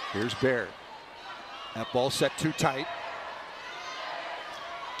 Here's Baird. That ball set too tight.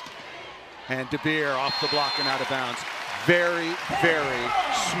 And DeBeer off the block and out of bounds. Very, very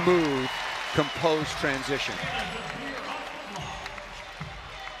smooth, composed transition.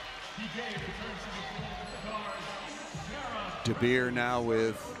 DeBeer now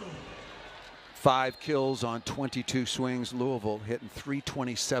with 5 kills on 22 swings. Louisville hitting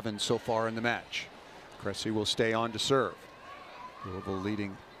 327 so far in the match. Cressy will stay on to serve. Louisville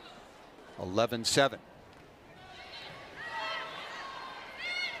leading 11-7.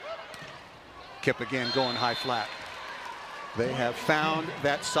 Kipp again going high flat. They have found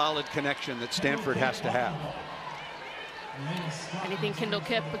that solid connection that Stanford has to have. And I think Kendall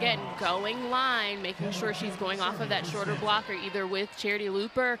Kipp, again, going line, making sure she's going off of that shorter blocker, either with Charity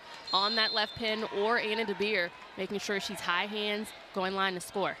Looper on that left pin or Anna DeBeer, making sure she's high hands, going line to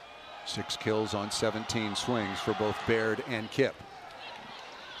score. 6 kills on 17 swings for both Baird and Kipp.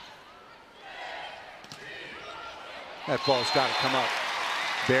 That ball's got to come up.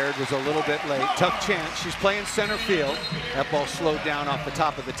 Baird was a little bit late. Tough chance. She's playing center field. That ball slowed down off the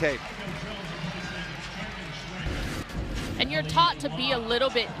top of the tape. And you're taught to be a little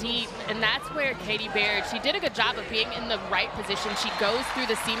bit deep, and that's where Katie Baird, she did a good job of being in the right position. She goes through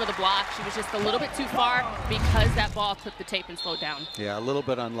the seam of the block. She was just a little bit too far because that ball clipped the tape and slowed down. Yeah, a little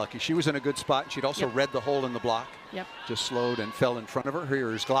bit unlucky. She was in a good spot, and she'd also read the hole in the block. Yep. Just slowed and fell in front of her.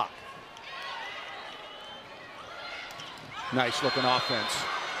 Here's Glock. Nice looking offense.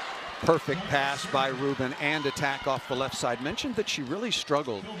 Perfect pass by Rubin and attack off the left side. Mentioned that she really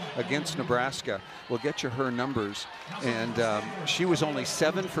struggled against Nebraska. We'll get you her numbers. And she was only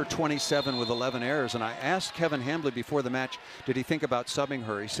 7 for 27 with 11 errors. And I asked Kevin Hambley before the match, did he think about subbing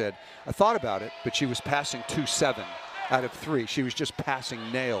her? He said, I thought about it, but she was passing 2-7 out of 3. She was just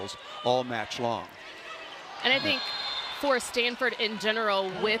passing nails all match long. And I think for Stanford in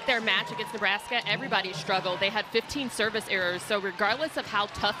general, with their match against Nebraska, everybody struggled. They had 15 service errors, so regardless of how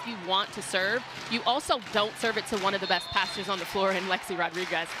tough you want to serve, you also don't serve it to one of the best passers on the floor in Lexi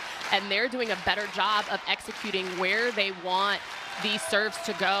Rodriguez. And they're doing a better job of executing where they want these serves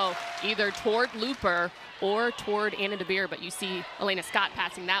to go, either toward Looper or toward Anna DeBeer. But you see Elena Scott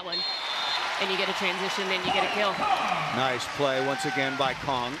passing that one, and you get a transition and you get a kill. Nice play once again by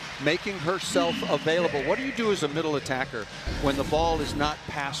Kong, making herself available. What do you do as a middle attacker when the ball is not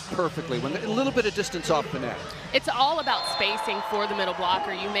passed perfectly, when a little bit of distance off the net? It's all about spacing for the middle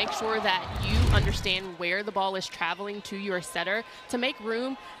blocker. You make sure that you understand where the ball is traveling to your setter to make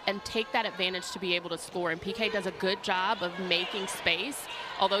room and take that advantage to be able to score. And PK does a good job of making space.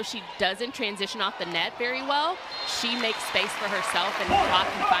 Although she doesn't transition off the net very well, she makes space for herself, and Block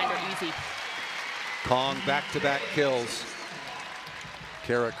can find her easy. Kong back-to-back kills.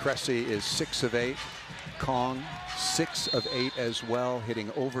 Kara Cressy is 6 of 8. Kong 6 of 8 as well,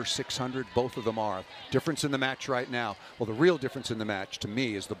 hitting over 600. Both of them are. Difference in the match right now. Well, the real difference in the match to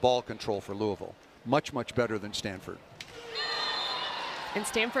me is the ball control for Louisville. Much, much better than Stanford. And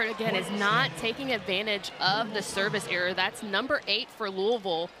Stanford, again, is not taking advantage of the service error. That's number 8 for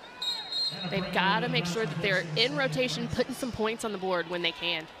Louisville. They've got to make sure that they're in rotation, putting some points on the board when they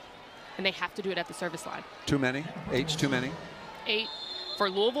can. And they have to do it at the service line. Too many? 8's too many? 8 for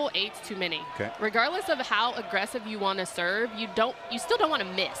Louisville, 8's too many. Okay. Regardless of how aggressive you want to serve, you still don't want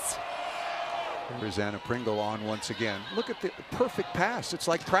to miss. Here's Anna Pringle on once again. Look at the perfect pass. It's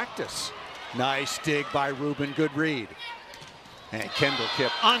like practice. Nice dig by Rubin. Good read. And Kendall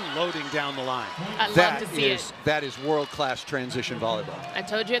Kipp unloading down the line. I love to see it. That is world-class transition volleyball. I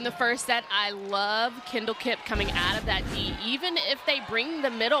told you in the first set, I love Kendall Kipp coming out of that D. Even if they bring the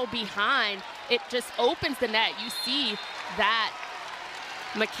middle behind, it just opens the net. You see that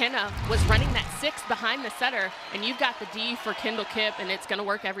McKenna was running that 6 behind the setter, and you've got the D for Kendall Kipp, and it's going to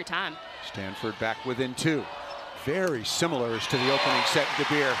work every time. Stanford back within 2. Very similar as to the opening set.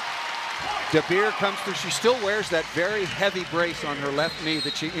 DeBeer. DeBeer comes through. She still wears that very heavy brace on her left knee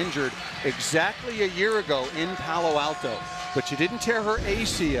that she injured exactly a year ago in Palo Alto. But she didn't tear her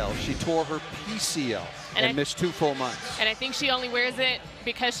ACL. She tore her PCL and missed 2 full months. And I think she only wears it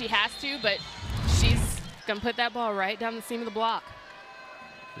because she has to, but she's going to put that ball right down the seam of the block.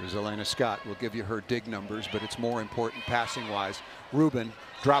 Here's Elena Scott. We'll give you her dig numbers, but it's more important passing-wise. Rubin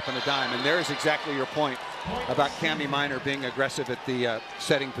dropping a dime. And there's exactly your point about Cami Minor being aggressive at the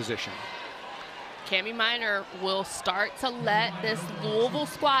setting position. Cami Minor will start to let this Louisville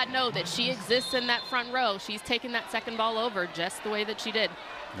squad know that she exists in that front row. She's taking that second ball over just the way that she did,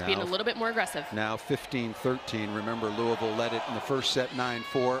 being a little bit more aggressive. Now 15-13. Remember, Louisville led it in the first set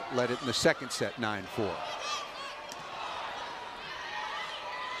 9-4, led it in the second set 9-4.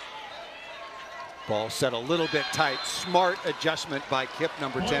 Ball set a little bit tight. Smart adjustment by Kipp,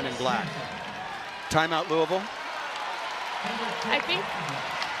 number 10 in black. Timeout, Louisville. I think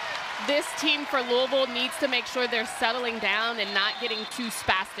this team for Louisville needs to make sure they're settling down and not getting too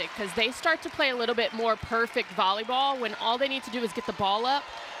spastic, because they start to play a little bit more perfect volleyball when all they need to do is get the ball up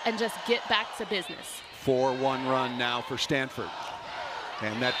and just get back to business. 4-1 run now for Stanford.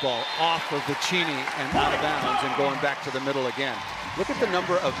 And that ball off of Vicini and out of bounds and going back to the middle again. Look at the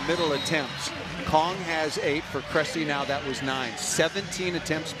number of middle attempts. Kong has 8 for Cressy. Now that was 9. 17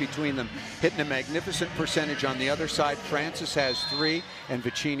 attempts between them, hitting a magnificent percentage on the other side. Francis has 3 and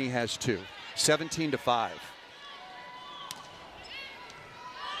Vicini has 2. 17-5.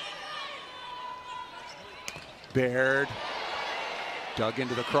 Baird dug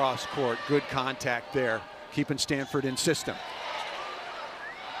into the cross court. Good contact there, keeping Stanford in system.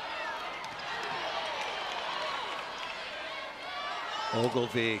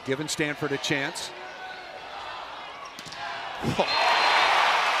 Ogilvie giving Stanford a chance. Oh.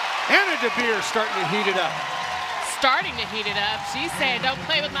 Anna DeBeer starting to heat it up. starting to heat it up. She's saying, don't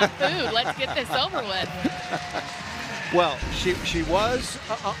play with my food. Let's get this over with. Well, she was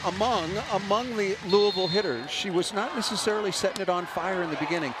among the Louisville hitters. She was not necessarily setting it on fire in the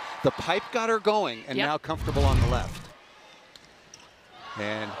beginning. The pipe got her going, and now comfortable on the left.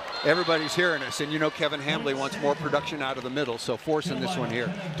 And everybody's hearing us, and you know Kevin Hambley wants more production out of the middle, so forcing this one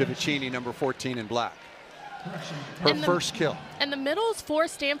here to Vicini, number 14 in black. Her first kill. And the middles for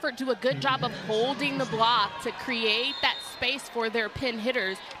Stanford do a good job of holding the block to create that space for their pin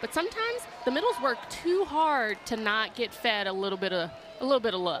hitters. But sometimes the middles work too hard to not get fed a little bit of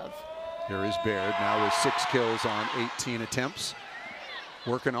love. Here is Baird now with 6 kills on 18 attempts.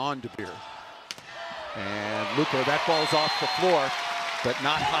 Working on DeBeer. And Luca, that ball's off the floor, but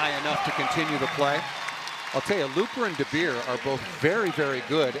not high enough to continue the play. I'll tell you, Luper and DeBeer are both very, very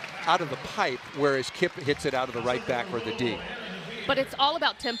good out of the pipe, whereas Kip hits it out of the right back or the D. But it's all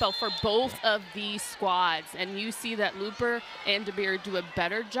about tempo for both of these squads. And you see that Luper and DeBeer do a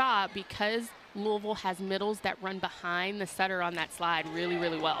better job because Louisville has middles that run behind the setter on that slide really,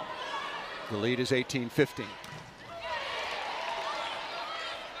 really well. The lead is 18-15.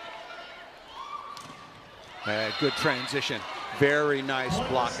 Good transition. Very nice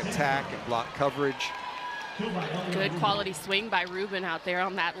block attack and block coverage. Good quality swing by Ruben out there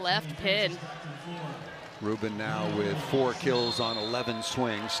on that left pin. Ruben now with 4 kills on 11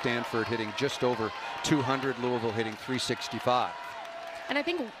 swings. Stanford hitting just over 200. Louisville hitting 365. And I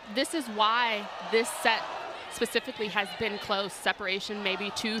think this is why this set specifically has been close. Separation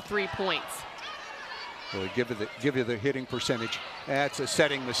maybe 2-3 points. Well, give you the hitting percentage. That's a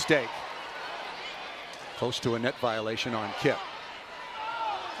setting mistake. Close to a net violation on Kip.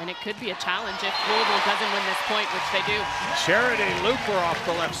 And it could be a challenge if Louisville doesn't win this point, which they do. Charity Luper off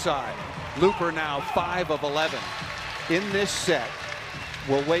the left side. Luper now 5 of 11 in this set.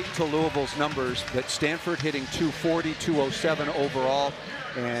 We'll wait until Louisville's numbers, but Stanford hitting 240, 207 overall.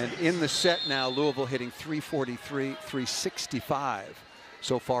 And in the set now, Louisville hitting 343, 365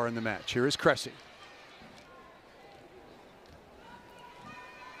 so far in the match. Here is Cressy.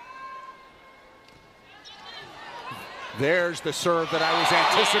 There's the serve that I was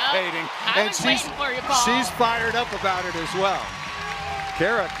anticipating. And she's fired up about it as well.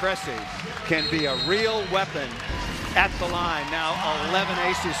 Kara Cressy can be a real weapon at the line. Now 11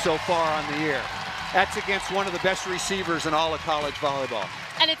 aces so far on the year. That's against one of the best receivers in all of college volleyball.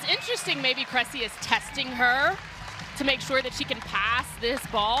 And it's interesting, maybe Cressy is testing her to make sure that she can pass this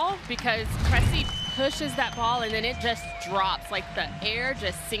ball, because Cressy pushes that ball and then it just drops, like the air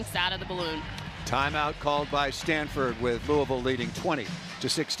just sinks out of the balloon. Timeout called by Stanford with Louisville leading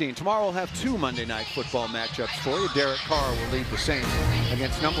 20-16. Tomorrow we'll have 2 Monday Night Football matchups for you. Derek Carr will lead the Saints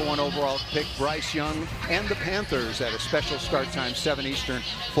against #1 overall pick Bryce Young and the Panthers at a special start time, 7 Eastern,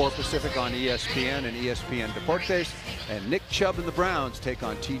 4 Pacific on ESPN and ESPN Deportes. And Nick Chubb and the Browns take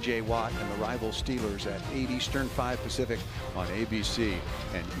on TJ Watt and the rival Steelers at 8 Eastern, 5 Pacific on ABC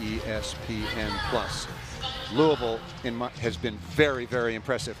and ESPN+. Louisville has been very, very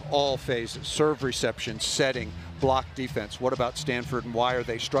impressive. All phases, serve reception, setting, block defense. What about Stanford, and why are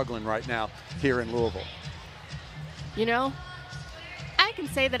they struggling right now here in Louisville? You know, I can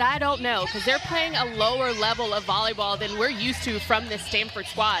say that I don't know, because they're playing a lower level of volleyball than we're used to from this Stanford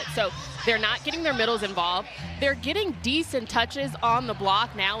squad. So they're not getting their middles involved. They're getting decent touches on the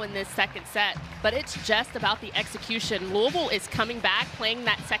block now in this second set, but it's just about the execution. Louisville is coming back, playing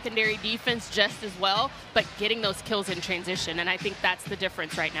that secondary defense just as well, but getting those kills in transition, and I think that's the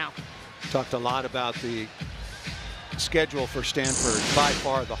difference right now. Talked a lot about the schedule for Stanford, by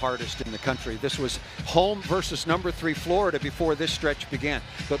far the hardest in the country. This was home versus #3 Florida before this stretch began.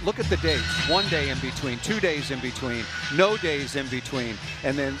 But look at the dates. 1 day in between, 2 days in between, no days in between,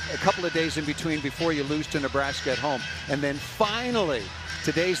 and then a couple of days in between before you lose to Nebraska at home. And then finally,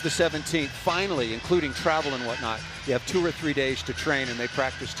 today's the 17th, finally, including travel and whatnot, you have 2 or 3 days to train, and they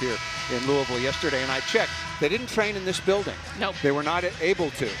practiced here in Louisville yesterday. And I checked, they didn't train in this building. Nope. They were not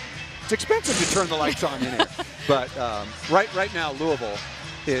able to. It's expensive to turn the lights on in here. But right now, Louisville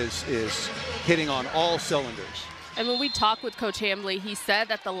is hitting on all cylinders. And when we talked with Coach Hambley, he said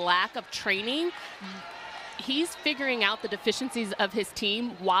that the lack of training, he's figuring out the deficiencies of his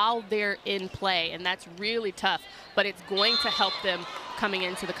team while they're in play, and that's really tough. But it's going to help them coming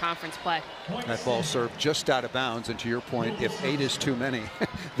into the conference play. That ball served just out of bounds, and to your point, if 8 is too many,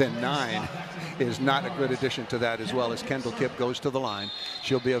 then 9 is not a good addition to that, as well as Kendall Kipp goes to the line.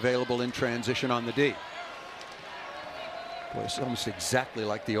 She'll be available in transition on the D. Boy, it's almost exactly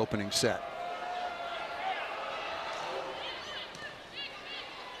like the opening set.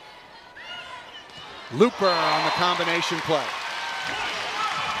 Luper on the combination play.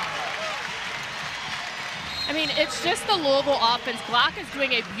 I mean, it's just the Louisville offense. Glock is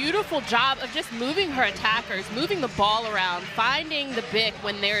doing a beautiful job of just moving her attackers, moving the ball around, finding the BIC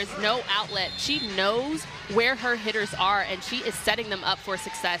when there is no outlet. She knows where her hitters are, and she is setting them up for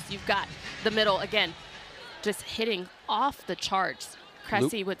success. You've got the middle, again, just hitting off the charts.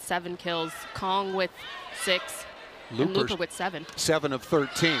 Cressy with 7 kills, Kong with 6, and Looper with 7. 7 of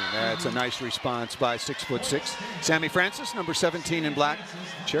 13. That's a nice response by 6'6". Sammy Francis, number 17 in black.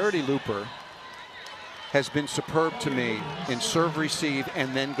 Charity Looper has been superb to me in serve receive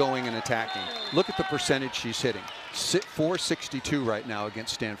and then going and attacking. Look at the percentage she's hitting. 462 right now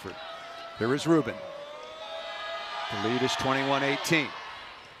against Stanford. There is Rubin. The lead is 21-18.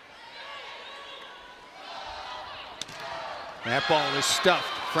 That ball is stuffed.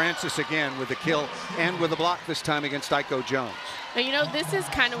 Francis again with a kill and with a block this time against Iko Jones. Now, you know, this is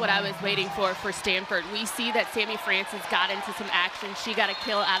kind of what I was waiting for Stanford. We see that Sammy Francis got into some action. She got a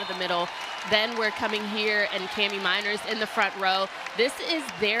kill out of the middle. Then we're coming here, and Cami Minor's in the front row. This is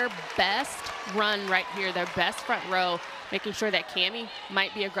their best run right here, their best front row, making sure that Cami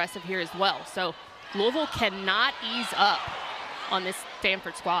might be aggressive here as well. So Louisville cannot ease up on this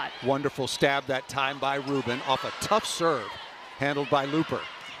Stanford squad. Wonderful stab that time by Rubin off a tough serve handled by Looper.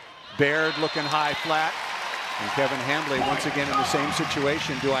 Baird looking high flat. And Kevin Hambley once again in the same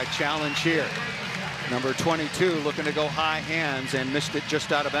situation. Do I challenge here? Number 22 looking to go high hands and missed it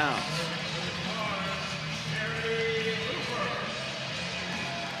just out of bounds.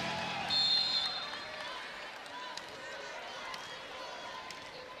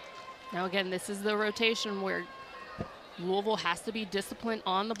 Now again, this is the rotation where Louisville has to be disciplined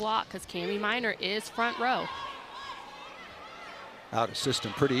on the block because Cami Minor is front row. Out of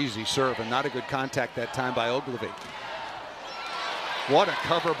system, pretty easy serve, and not a good contact that time by Ogilvy. What a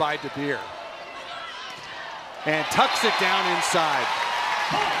cover by DeBeer. And tucks it down inside.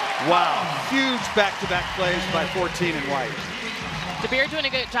 Wow, huge back-to-back plays by 14 and White. DeBeer doing a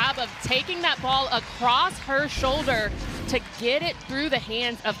good job of taking that ball across her shoulder to get it through the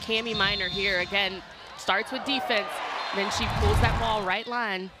hands of Cami Minor here. Again, starts with defense, then she pulls that ball right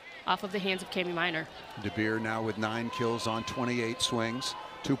line off of the hands of Cami Minor. DeBeer now with 9 kills on 28 swings,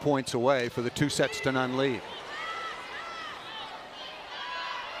 2 points away for the 2-0 lead.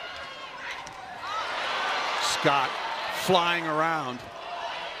 Scott flying around.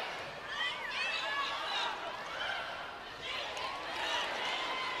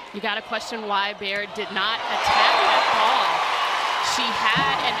 You got to question why Baird did not attack that ball. She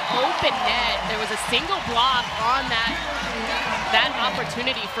had an open net. There was a single block on that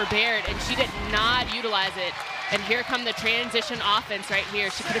opportunity for Baird, and she did not utilize it. And here come the transition offense right here.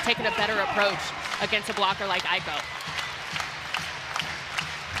 She could have taken a better approach against a blocker like Iko.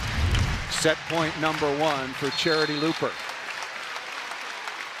 Set point number 1 for Charity Looper.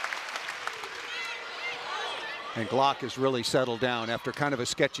 And Glock has really settled down after kind of a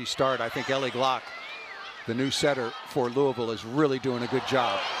sketchy start. I think Ellie Glock, the new setter for Louisville, is really doing a good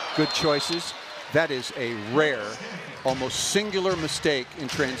job. Good choices. That is a rare, almost singular mistake in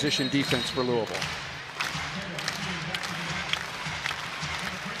transition defense for Louisville.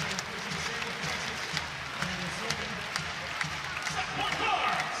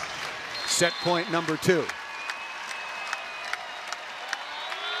 Set point number 2.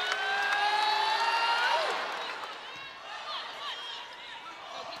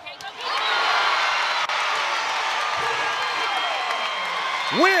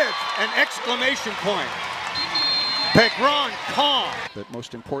 With an exclamation point. Pegron Kong. But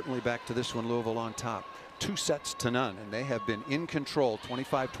most importantly, back to this one, Louisville on top. 2-0, and they have been in control,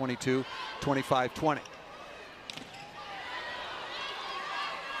 25-22, 25-20.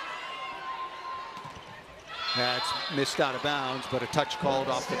 That's missed out of bounds, but a touch called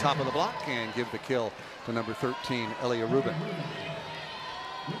off the top of the block and give the kill to number 13, Elia Rubin.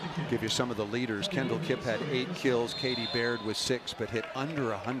 Give you some of the leaders. Kendall Kipp had 8 kills. Katie Baird with 6, but hit under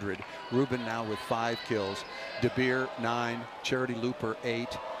 100. Rubin now with 5 kills. DeBeer 9, Charity Looper 8,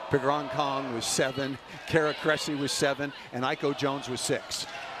 Pegron Kong was 7, Kara Cressy was 7, and Iko Jones was 6.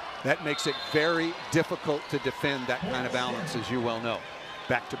 That makes it very difficult to defend that kind of balance, as you well know.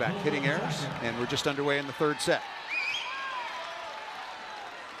 Back-to-back hitting errors, and we're just underway in the 3rd set.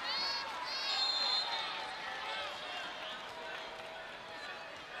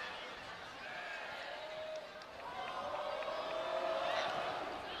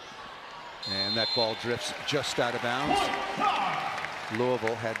 And that ball drifts just out of bounds.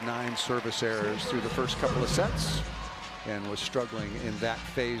 Louisville had 9 service errors through the first couple of sets and was struggling in that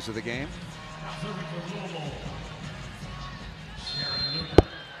phase of the game.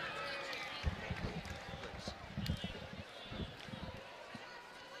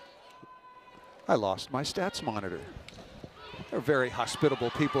 I lost my stats monitor. They're very hospitable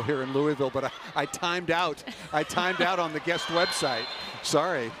people here in Louisville, but I timed out. I timed out on the guest website.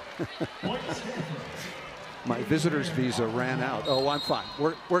 Sorry. My visitor's visa ran out. Oh, I'm fine.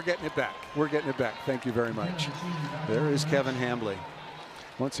 We're getting it back. We're getting it back. Thank you very much. There is Kevin Hambley.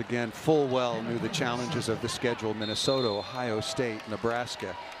 Once again, full well knew the challenges of the schedule. Minnesota, Ohio State,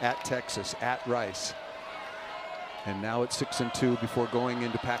 Nebraska, at Texas, at Rice. And now it's 6-2 before going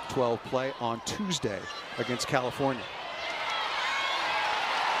into Pac-12 play on Tuesday against California.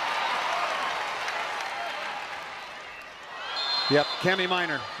 Yep, Cami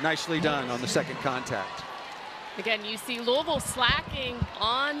Minor, nicely done on the second contact. Again, you see Louisville slacking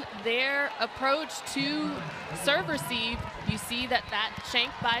on their approach to serve receive. You see that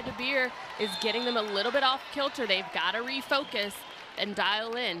shank by De Beer is getting them a little bit off kilter. They've got to refocus and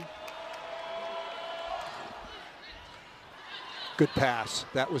dial in. Good pass.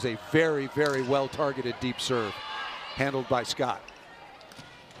 That was a very, very well targeted deep serve, handled by Scott.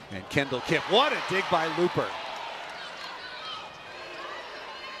 And Kendall Kipp, what a dig by Looper.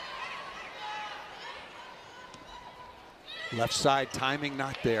 Left side timing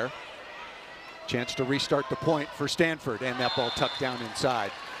not there. Chance to restart the point for Stanford, and that ball tucked down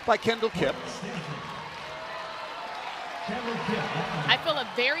inside by Kendall Kipp. I feel a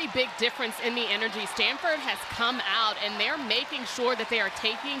very big difference in the energy. Stanford has come out and they're making sure that they are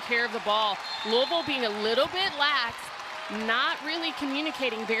taking care of the ball. Louisville being a little bit lax, not really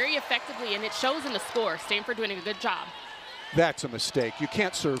communicating very effectively, and it shows in the score. Stanford doing a good job. That's a mistake. You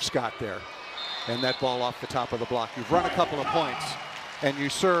can't serve Scott there. And that ball off the top of the block. You've run a couple of points, and you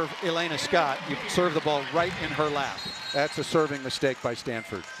serve Elena Scott. You serve the ball right in her lap. That's a serving mistake by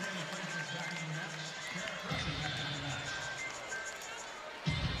Stanford.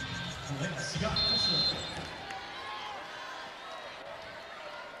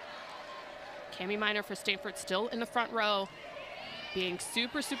 Cami Minor for Stanford still in the front row, being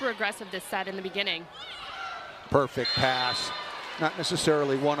super, super aggressive this set in the beginning. Perfect pass. Not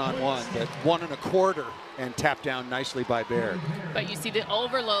necessarily one-on-one, but 1 1/4 and tapped down nicely by Baird. But you see the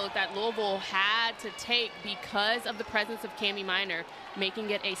overload that Louisville had to take because of the presence of Cami Minor, making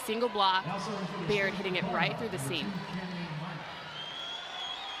it a single block. Baird hitting it right through the seam.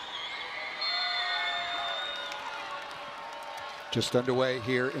 Just underway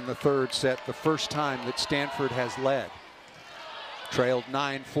here in the third set, the first time that Stanford has led. Trailed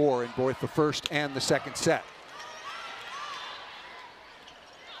 9-4 in both the first and the second set.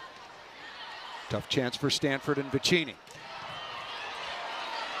 Tough chance for Stanford and Vicini.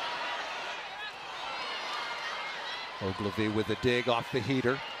 Ogilvy with a dig off the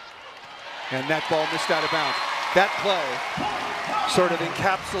heater. And that ball missed out of bounds. That play sort of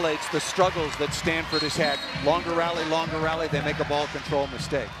encapsulates the struggles that Stanford has had. Longer rally, they make a ball control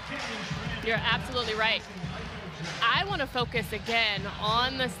mistake. You're absolutely right. I want to focus again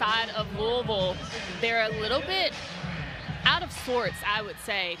on the side of Louisville. They're a little bit out of sorts, I would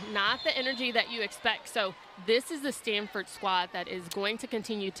say. Not the energy that you expect. So this is the Stanford squad that is going to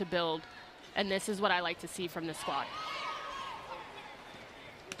continue to build. And this is what I like to see from the squad.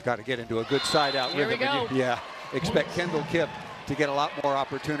 Got to get into a good side out Here rhythm. we go. Yeah, expect Kendall Kipp to get a lot more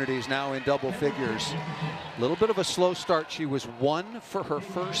opportunities now in double figures. A little bit of a slow start. She was 1 for her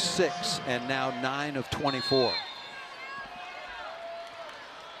first 6 and now 9 of 24.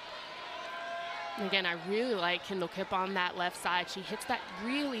 Again, I really like Kendall Kipp on that left side. She hits that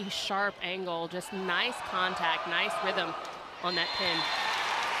really sharp angle, just nice contact, nice rhythm on that pin.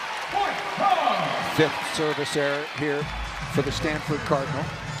 5th service error here for the Stanford Cardinal.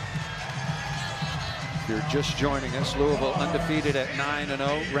 If you're just joining us, Louisville undefeated at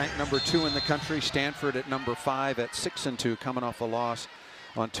 9-0, ranked number 2 in the country. Stanford at number 5 at 6-2, coming off a loss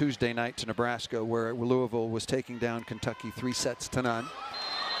on Tuesday night to Nebraska, where Louisville was taking down Kentucky 3-0.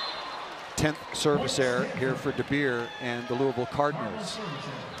 10th service error here for De Beer and the Louisville Cardinals.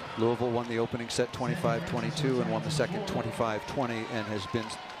 Louisville won the opening set 25-22 and won the second 25-20 and has been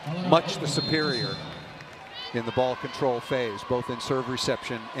much the superior in the ball control phase, both in serve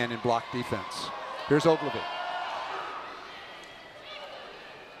reception and in block defense. Here's Ogilvy.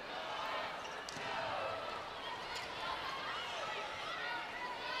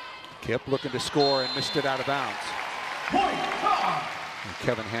 Kipp looking to score and missed it out of bounds. And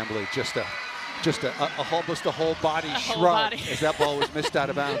Kevin Hambley just almost a whole body shrug as that ball was missed out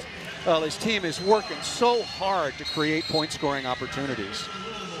of bounds. Well, his team is working so hard to create point scoring opportunities.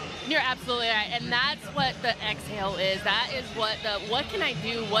 You're absolutely right, and that's what the exhale is. That is what can I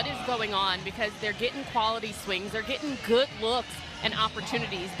do, what is going on, because they're getting quality swings, they're getting good looks and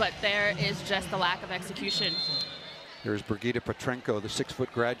opportunities, but there is just the lack of execution. Here's Brigida Petrenko, the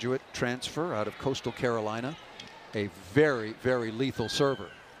 6-foot graduate transfer out of Coastal Carolina. A very, very lethal server.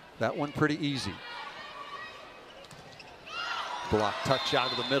 That one pretty easy. Block touch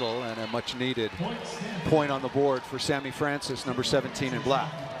out of the middle, and a much needed point on the board for Sammy Francis, number 17 in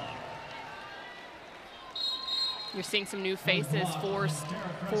black. You're seeing some new faces for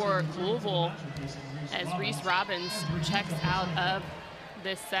Louisville as Reese Robbins checks out of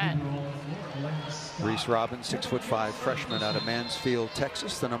this set. Reese Robbins, 6'5" freshman out of Mansfield,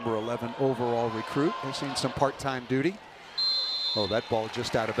 Texas, the number 11 overall recruit. They've seen some part-time duty. Oh, that ball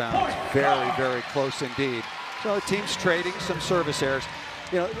just out of bounds. Very, very close indeed. So the team's trading some service errors.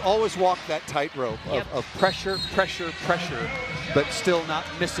 You know, always walk that tightrope of pressure, pressure, pressure, but still not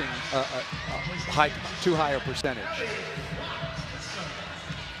missing too high a percentage.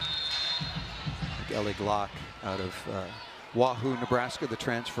 Ellie Glock out of Wahoo, Nebraska, the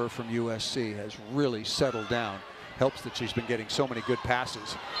transfer from USC, has really settled down. Helps that she's been getting so many good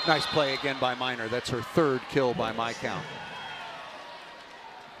passes. Nice play again by Miner. That's her 3rd kill by my count.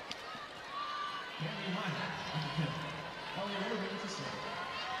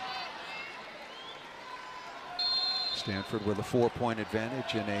 Stanford with a 4-point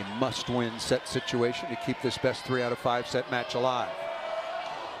advantage in a must-win set situation to keep this best 3 out of 5 set match alive.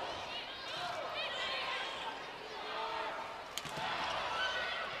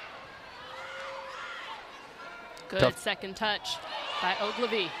 Good Tough. Second touch by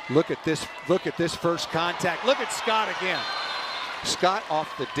Ogilvy. Look at this first contact. Look at Scott again. Scott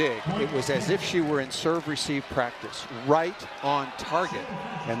off the dig. It was as if she were in serve-receive practice, right on target,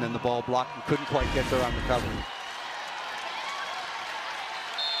 and then the ball blocked and couldn't quite get there on recovery.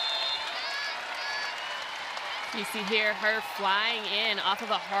 You see here her flying in off of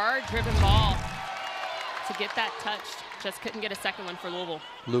a hard-driven ball to get that touched. Just couldn't get a second one for Louisville.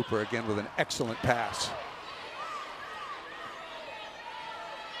 Looper again with an excellent pass.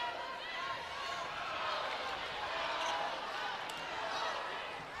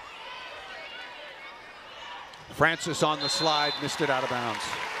 Francis on the slide, missed it out of bounds.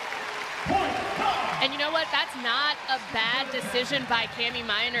 And you know what? That's not a bad decision by Cami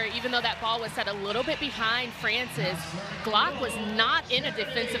Miner, even though that ball was set a little bit behind Francis. Glock was not in a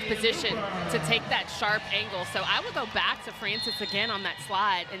defensive position to take that sharp angle. So I would go back to Francis again on that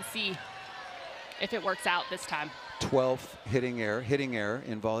slide and see if it works out this time. 12th hitting error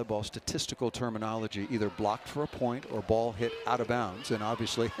in volleyball statistical terminology, either blocked for a point or ball hit out of bounds. And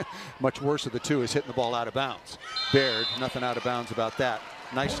obviously, much worse of the two is hitting the ball out of bounds. Baird, nothing out of bounds about that.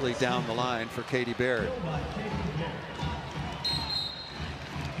 Nicely down the line for Katie Baird.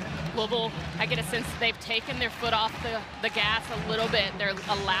 Louisville, I get a sense they've taken their foot off the gas a little bit. They're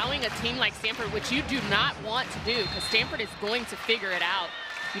allowing a team like Stanford, which you do not want to do, because Stanford is going to figure it out.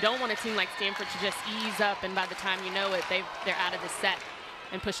 You don't want a team like Stanford to just ease up, and by the time you know it, they're out of the set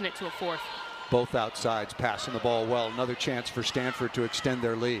and pushing it to a 4th. Both outsides passing the ball well. Another chance for Stanford to extend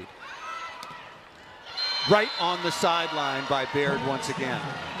their lead. Right on the sideline by Baird once again.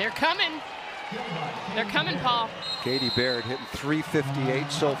 They're coming. They're coming, Paul. Katie Baird hitting 358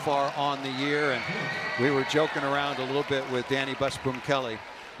 so far on the year, and we were joking around a little bit with Danny Busboom Kelly.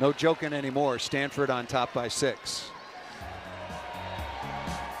 No joking anymore. Stanford on top by 6.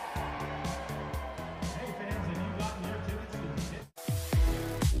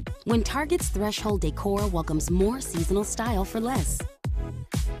 When Target's Threshold Decor welcomes more seasonal style for less.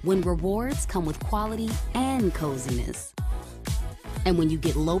 When rewards come with quality and coziness. And when you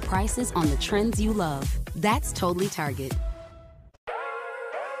get low prices on the trends you love, that's totally Target.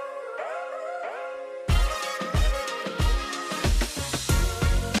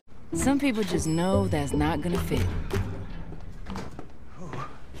 Some people just know that's not gonna fit. Ooh,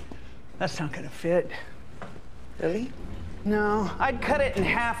 that's not gonna fit. Really? No, I'd cut it in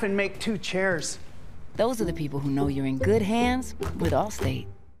half and make 2 chairs. Those are the people who know you're in good hands with Allstate.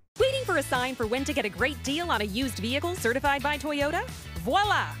 Waiting for a sign for when to get a great deal on a used vehicle certified by Toyota?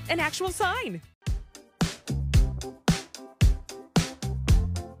 Voila, an actual sign.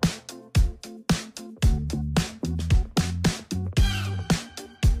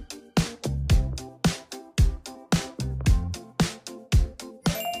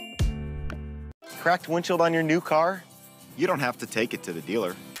 Cracked windshield on your new car? You don't have to take it to the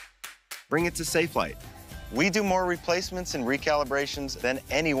dealer. Bring it to Safelite. We do more replacements and recalibrations than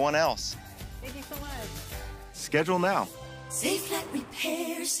anyone else. Thank you so much. Schedule now. Safelite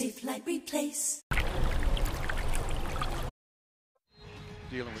Repair, Safelite Replace.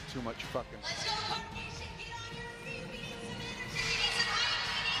 Dealing with too much fucking.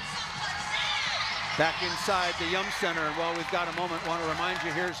 Back inside the Yum Center, and while we've got a moment, want to remind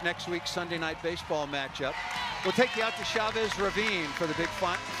you, here's next week's Sunday Night Baseball matchup. We'll take you out to Chavez Ravine for the big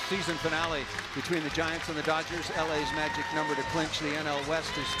season finale between the Giants and the Dodgers. LA's magic number to clinch the NL West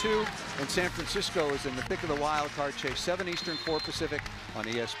is 2, and San Francisco is in the thick of the wild card chase. 7 Eastern, 4 Pacific on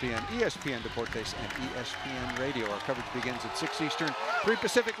ESPN, ESPN Deportes, and ESPN Radio. Our coverage begins at 6 Eastern, 3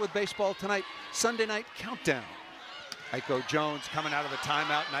 Pacific with baseball tonight. Sunday night countdown. Aiko Jones coming out of the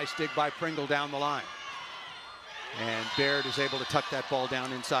timeout. Nice dig by Pringle down the line. And Baird is able to tuck that ball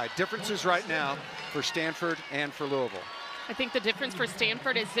down inside. Differences right now for Stanford and for Louisville. I think the difference for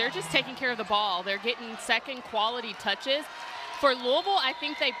Stanford is they're just taking care of the ball. They're getting second quality touches. For Louisville, I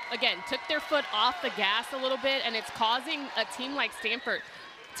think they, again, took their foot off the gas a little bit, and it's causing a team like Stanford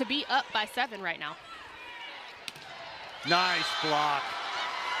to be up by 7 right now. Nice block.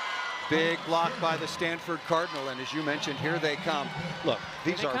 Big block by the Stanford Cardinal, and as you mentioned, here they come. Look,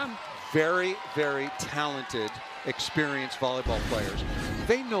 these are very, very talented, experienced volleyball players.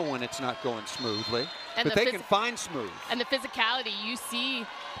 They know when it's not going smoothly, but they can find smooth. And the physicality, you see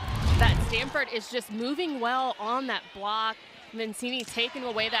that Stanford is just moving well on that block. Mancini taking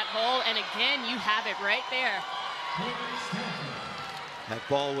away that hole, and again, you have it right there. That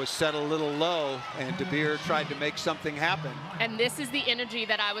ball was set a little low, and De Beer tried to make something happen. And this is the energy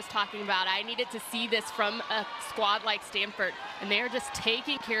that I was talking about. I needed to see this from a squad like Stanford, and they're just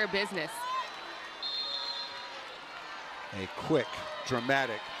taking care of business. A quick,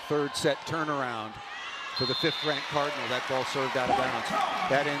 dramatic third set turnaround for the 5th-ranked Cardinal. That ball served out of bounds.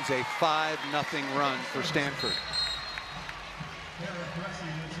 That ends a 5-0 run for Stanford.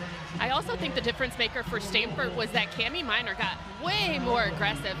 I also think the difference maker for Stanford was that Cami Minor got way more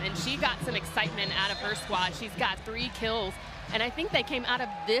aggressive, and she got some excitement out of her squad. She's got 3 kills, and I think they came out of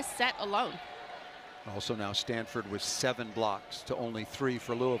this set alone. Also now Stanford with 7 blocks to only 3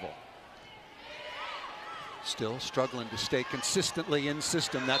 for Louisville. Still struggling to stay consistently in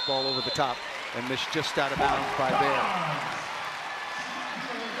system. That ball over the top and missed just out of bounds by Baird.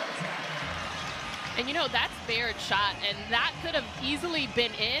 And you know, that's Baird's shot, and that could have easily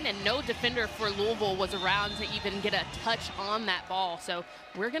been in, and no defender for Louisville was around to even get a touch on that ball. So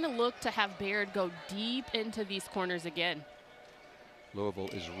we're going to look to have Baird go deep into these corners again. Louisville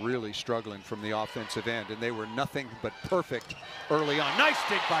is really struggling from the offensive end, and they were nothing but perfect early on. Nice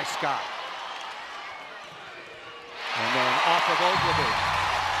dig by Scott. And then off of Ogilvy.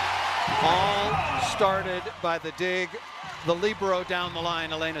 All started by the dig, the libero down the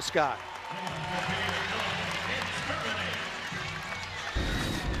line, Elena Scott.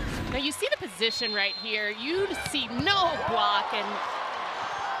 Now you see the position right here. You see no block, and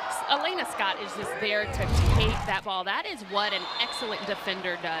Elena Scott is just there to take that ball. That is what an excellent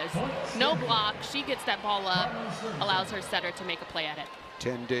defender does. No block, she gets that ball up, allows her setter to make a play at it.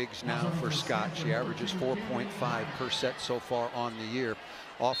 10 digs now for Scott. She averages 4.5 per set so far on the year.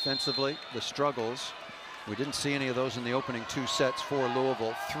 Offensively, the struggles. We didn't see any of those in the opening 2 sets for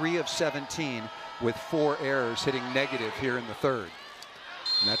Louisville. 3 of 17 with 4 errors, hitting negative here in the 3rd.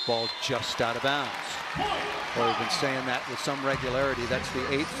 And that ball just out of bounds. Well, we've been saying that with some regularity. That's the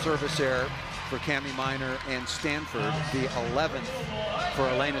 8th service error for Cami Minor and Stanford, the 11th for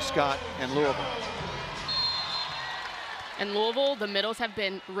Elena Scott and Louisville. And Louisville, the middles have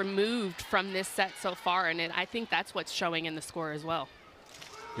been removed from this set so far, and I think that's what's showing in the score as well.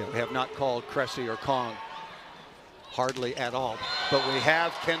 Yeah, we have not called Cressy or Kong, hardly at all, but we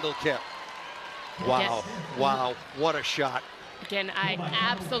have Kendall Kipp. Wow, wow, what a shot. Again, I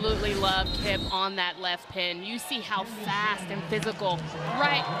absolutely love Kipp on that left pin. You see how fast and physical.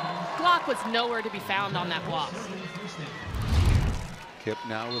 Right, Glock was nowhere to be found on that block. Kipp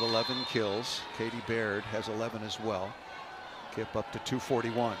now with 11 kills. Katie Baird has 11 as well. Kipp up to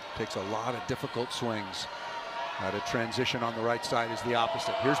 241. Takes a lot of difficult swings. Now to transition on the right side is the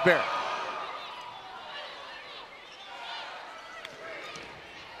opposite. Here's Baird.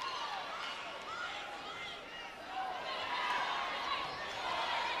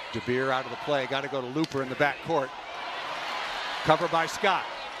 De Beer out of the play. Got to go to Looper in the back court. Cover by Scott.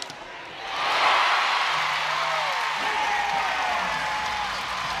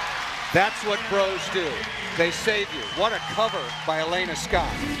 That's what pros do. They save you. What a cover by Elena Scott.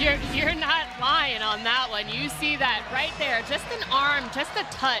 You're not lying on that one. You see that right there. Just an arm, just a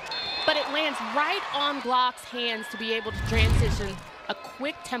touch, but it lands right on Glock's hands to be able to transition a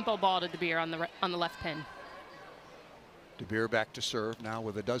quick tempo ball to De Beer on the left pin. De Beer back to serve now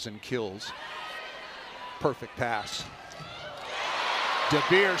with 12 kills. Perfect pass. De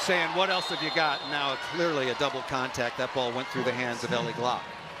Beer saying, what else have you got? Now clearly a double contact. That ball went through the hands of Ellie Glock.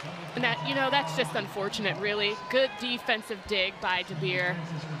 And that, you know, that's just unfortunate, really. Good defensive dig by De Beer.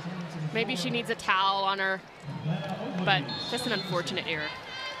 Maybe she needs a towel on her, but just an unfortunate error.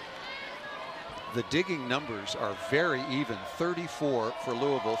 The digging numbers are very even. 34 for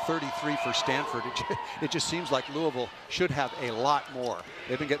Louisville, 33 for Stanford. It just seems like Louisville should have a lot more.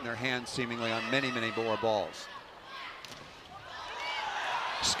 They've been getting their hands seemingly on many, many more balls.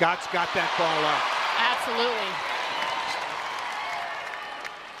 Scott's got that ball up. Absolutely.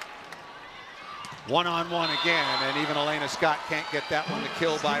 One-on-one again, and even Elena Scott can't get that one to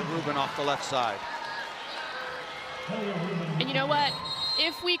kill by Rubin off the left side. And you know what?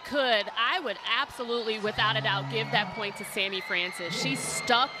 If we could, I would absolutely, without a doubt, give that point to Sammy Francis. She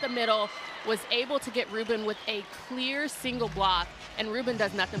stuck the middle, was able to get Rubin with a clear single block, and Rubin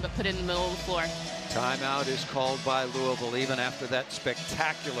does nothing but put it in the middle of the floor. Timeout is called by Louisville, even after that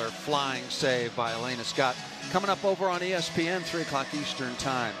spectacular flying save by Elena Scott. Coming up over on ESPN, 3 o'clock Eastern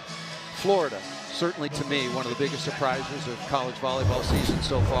time. Florida, certainly to me, one of the biggest surprises of college volleyball season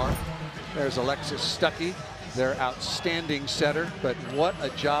so far. There's Alexis Stuckey, their outstanding setter, but what a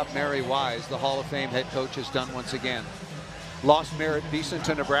job Mary Wise, the Hall of Fame head coach, has done once again. Lost Merritt Beeson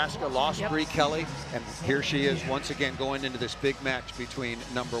to Nebraska, lost Bree Kelly, and here she is once again going into this big match between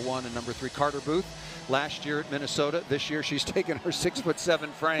 #1 and #3 Carter Booth. Last year at Minnesota, this year she's taken her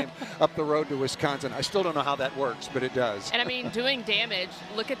 6'7" frame up the road to Wisconsin. I still don't know how that works, but it does. And I mean, doing damage,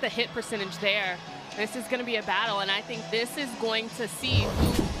 look at the hit percentage there. This is going to be a battle, and I think this is going to see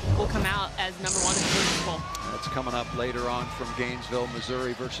who will come out as #1 in the Louisville. That's coming up later on from Gainesville,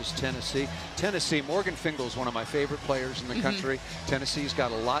 Missouri versus Tennessee. Tennessee, Morgan Fingal's one of my favorite players in the country. Tennessee's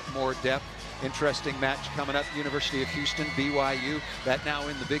got a lot more depth. Interesting match coming up, University of Houston, BYU, that now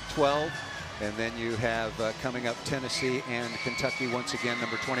in the Big 12. And then you have coming up Tennessee and Kentucky once again,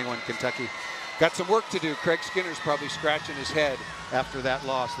 #21 Kentucky. Got some work to do. Craig Skinner's probably scratching his head after that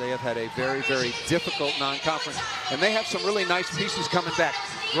loss. They have had a very, very difficult non-conference. And they have some really nice pieces coming back.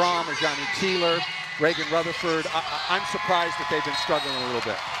 Grom, Johnny Keeler, Reagan Rutherford. I'm surprised that they've been struggling a little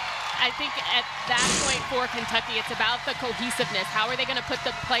bit. I think at that point for Kentucky, it's about the cohesiveness. How are they going to put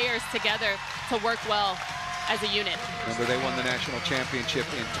the players together to work well as a unit? Remember, they won the national championship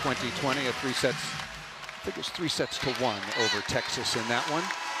in 2020, I think it was 3-1 over Texas in that one.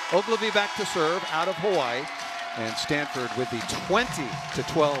 Ogilvie back to serve out of Hawaii, and Stanford with the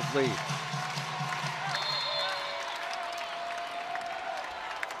 20-12 lead.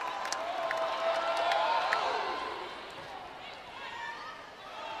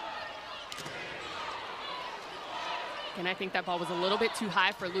 And I think that ball was a little bit too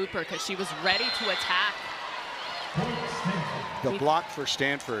high for Looper because she was ready to attack. The block for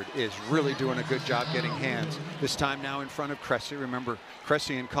Stanford is really doing a good job getting hands. This time now in front of Cressy. Remember,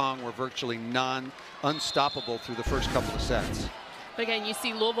 Cressy and Kong were virtually unstoppable through the first couple of sets. But again, you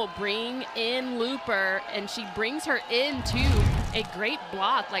see Louisville bring in Looper, and she brings her into a great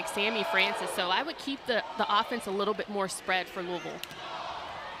block like Sammy Francis. So I would keep the offense a little bit more spread for Louisville.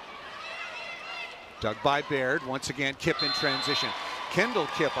 Dug by Baird. Once again, Kipp in transition. Kendall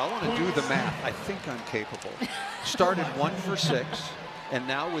Kipp, I want to do the math. I think I'm capable. Started 1 for 6, and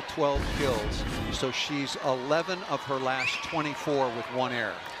now with 12 kills. So she's 11 of her last 24 with 1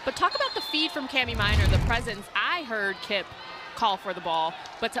 error. But talk about the feed from Cami Minor, the presence. I heard Kipp call for the ball,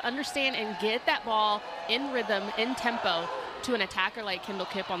 but to understand and get that ball in rhythm, in tempo, to an attacker like Kendall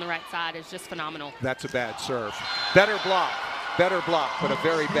Kipp on the right side is just phenomenal. That's a bad serve. Better block, but a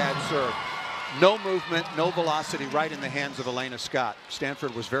very bad serve. No movement, no velocity, right in the hands of Elena Scott.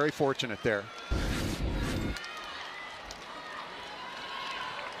 Stanford was very fortunate there.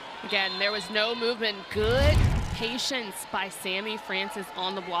 Again, there was no movement. Good patience by Sammy Francis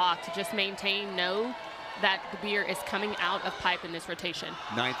on the block to just maintain, know that the beer is coming out of pipe in this rotation.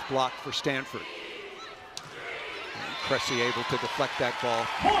 9th block for Stanford. Cressy able to deflect that ball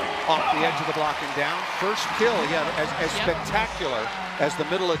off the edge of the block and down. First kill, yeah, as spectacular as the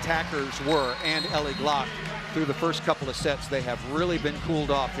middle attackers were, and Ellie Glock through the first couple of sets, they have really been cooled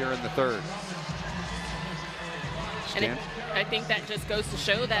off here in the third. And I think that just goes to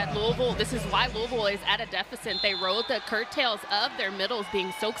show that Louisville, this is why Louisville is at a deficit. They rode the curtails of their middles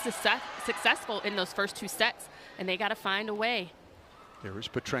being so successful in those first 2 sets, and they got to find a way. There is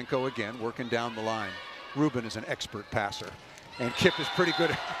Petrenko again working down the line. Rubin is an expert passer, and Kipp is pretty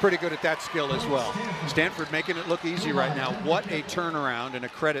good at that skill as well. Stanford making it look easy right now. What a turnaround, and a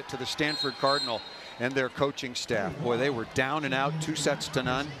credit to the Stanford Cardinal and their coaching staff. Boy, they were down and out,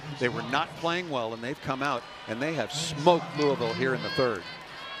 2-0. They were not playing well, and they've come out and they have smoked Louisville here in the third.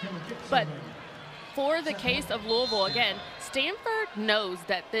 But for the case of Louisville, again, Stanford knows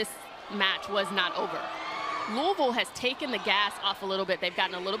that this match was not over. Louisville has taken the gas off a little bit. They've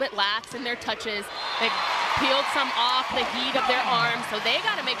gotten a little bit lax in their touches. They've peeled some off the heat of their arms. So they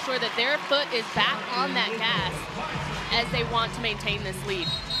got to make sure that their foot is back on that gas as they want to maintain this lead.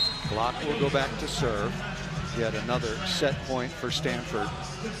 Clock will go back to serve. Yet another set point for Stanford.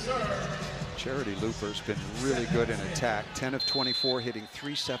 Charity Looper's been really good in attack. 10 of 24, hitting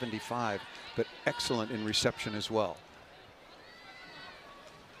 .375, but excellent in reception as well.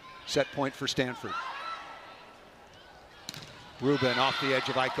 Set point for Stanford. Rubin off the edge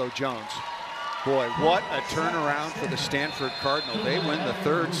of Iko Jones. Boy, what a turnaround for the Stanford Cardinal. They win the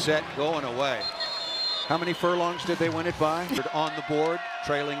third set going away. How many furlongs did they win it by? On the board,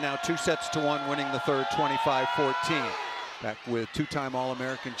 trailing now 2-1, winning the third 25-14. Back with two-time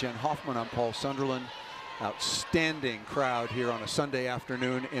All-American Jen Hoffman. I'm Paul Sunderland. Outstanding crowd here on a Sunday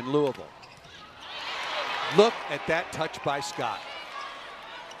afternoon in Louisville. Look at that touch by Scott.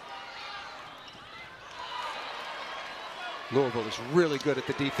 Louisville is really good at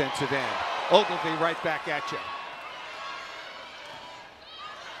the defensive end. Ogilvy right back at you.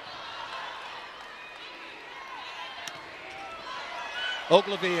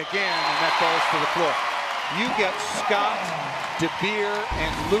 Ogilvy again, and that falls to the floor. You get Scott, DeBeer,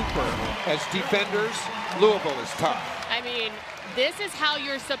 and Looper as defenders. Louisville is tough. I mean, this is how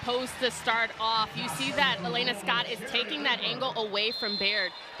you're supposed to start off. You see that Elena Scott is taking that angle away from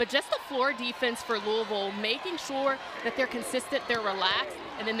Baird. But just the floor defense for Louisville, making sure that they're consistent, they're relaxed,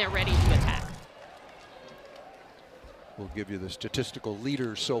 and then they're ready to attack. We'll give you the statistical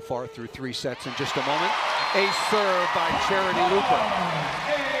leaders so far through 3 sets in just a moment. A serve by Charity Looper.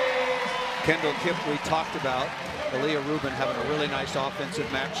 Kendall Kipp, we talked about. Aaliyah Rubin having a really nice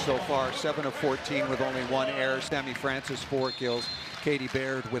offensive match so far. 7 of 14 with only 1 error. Sammy Francis 4 kills. Katie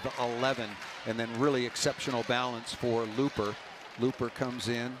Baird with 11. And then really exceptional balance for Looper. Looper comes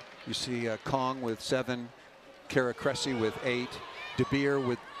in. You see Kong with 7. Kara Cressy with 8. DeBeer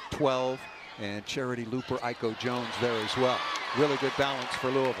with 12. And Charity Looper, Iko Jones there as well. Really good balance for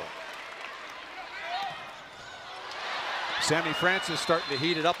Louisville. Sammy Francis starting to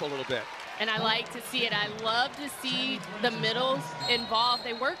heat it up a little bit. And I like to see it. I love to see the middles involved.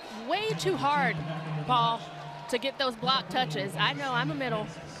 They work way too hard, Paul, to get those block touches. I know, I'm a middle.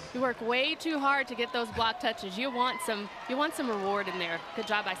 You work way too hard to get those block touches. You want some reward in there. Good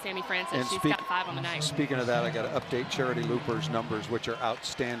job by Sammy Francis. And she's got 5 on the night. Speaking of that, I got to update Charity Looper's numbers, which are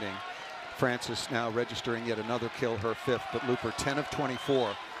outstanding. Francis now registering yet another kill, her 5th, but Looper 10 of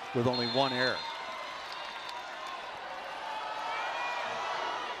 24 with only 1 error.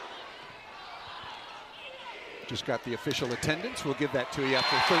 Just got the official attendance. We'll give that to you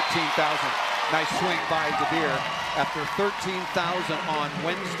after 13,000. Nice swing by DeBeer. After 13,000 on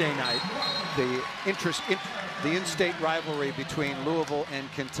Wednesday night, the in-state rivalry between Louisville and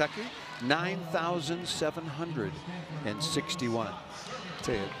Kentucky, 9,761.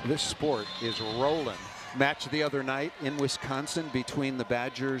 Tell you, this sport is rolling. Match the other night in Wisconsin between the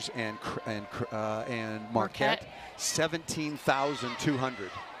Badgers and Marquette,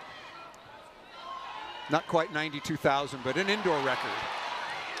 17,200. Not quite 92,000, but an indoor record.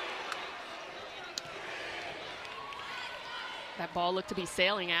 That ball looked to be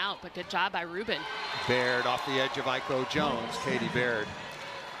sailing out, but good job by Rubin. Baird off the edge of Iko Jones. Katie Baird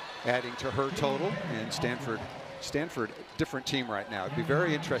adding to her total, and Stanford, different team right now. It'd be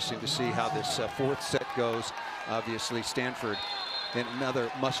very interesting to see how this 4th set goes. Obviously, Stanford in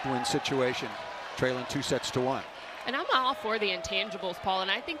another must-win situation, trailing 2-1. And I'm all for the intangibles, Paul,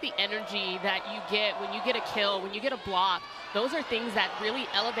 and I think the energy that you get when you get a kill, when you get a block, those are things that really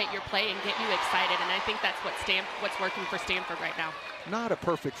elevate your play and get you excited, and I think that's what's working for Stanford right now. Not a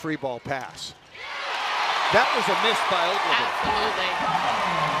perfect free ball pass. That was a miss by Ogilvy. Absolutely.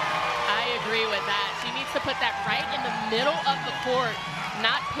 I agree with that. She needs to put that right in the middle of the court,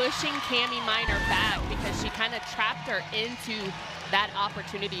 not pushing Cami Minor back, because she kind of trapped her into that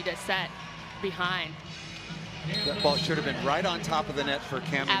opportunity to set behind. That ball should have been right on top of the net for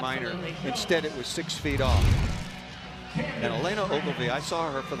Cami Minor. Instead, it was 6 feet off. And Elena Ogilvy, I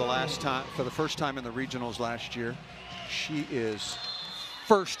saw her for the first time in the regionals last year. She is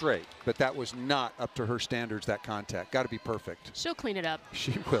first rate, but that was not up to her standards, that contact. Got to be perfect. She'll clean it up.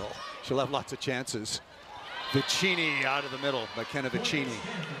 She will. She'll have lots of chances. Vicini out of the middle by Kenna Vicini.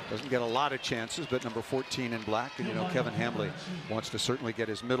 Doesn't get a lot of chances, but number 14 in black. And you know, Kevin Hambley wants to certainly get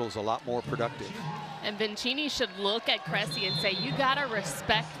his middles a lot more productive. And Vicini should look at Cressy and say, you got to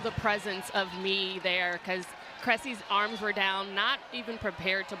respect the presence of me there, because Cressy's arms were down, not even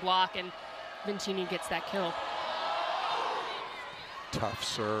prepared to block, and Vicini gets that kill. Tough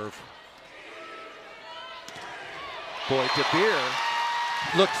serve. Boy, DeBeer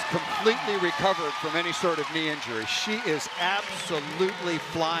looks completely recovered from any sort of knee injury. She is absolutely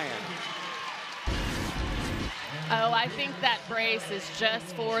flying. Oh, I think that brace is just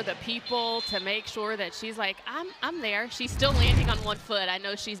for the people to make sure that she's like, I'm there. She's still landing on one foot. I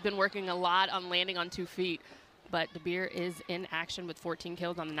know she's been working a lot on landing on 2 feet, but DeBeer is in action with 14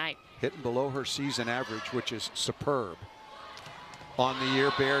 kills on the night. Hitting below her season average, which is superb. On the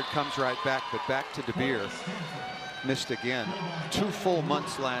year, Baird comes right back, but back to DeBeer. Missed again. 2 full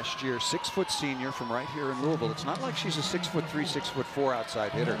months last year. 6-foot senior from right here in Louisville. It's not like she's a 6'3", 6'4"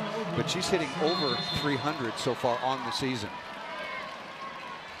 outside hitter, but she's hitting over 300 so far on the season.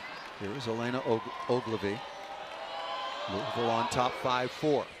 Here is Elena Ogilvy. Louisville on top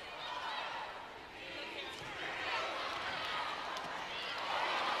 5-4.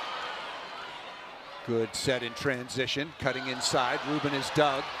 Good set in transition, cutting inside. Rubin is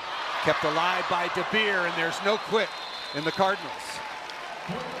dug. Kept alive by DeBeer, and there's no quit in the Cardinals.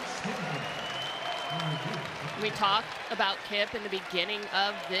 We talked about Kip in the beginning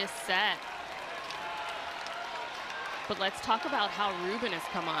of this set. But let's talk about how Rubin has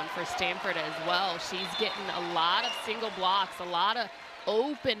come on for Stanford as well. She's getting a lot of single blocks, a lot of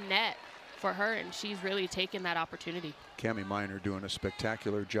open net for her, and she's really taken that opportunity. Cami Miner doing a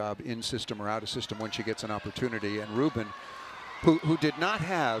spectacular job in system or out of system when she gets an opportunity. And Rubin, who did not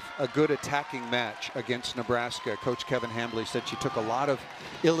have a good attacking match against Nebraska. Coach Kevin Hambley said she took a lot of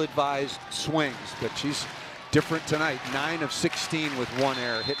ill-advised swings, but she's different tonight. 9 of 16 with 1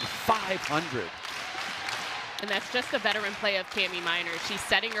 error, hitting 500. And that's just a veteran play of Cami Miner. She's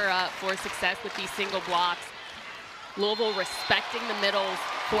setting her up for success with these single blocks. Louisville respecting the middles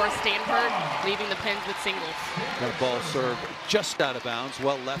for Stanford, leaving the pins with singles. That ball served just out of bounds,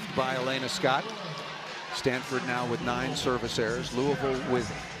 well left by Elena Scott. Stanford now with 9 service errors. Louisville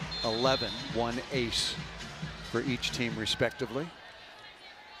with 11, 1 ace for each team respectively.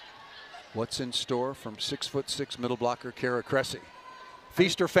 What's in store from 6'6" middle blocker Kara Cressy?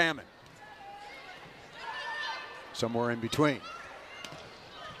 Feast or famine? Somewhere in between.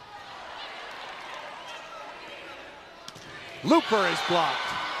 Looper is blocked.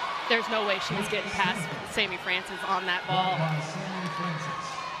 There's no way she was getting past Sammy Francis on that ball.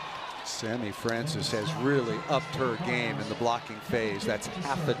 Sammy Francis has really upped her game in the blocking phase. That's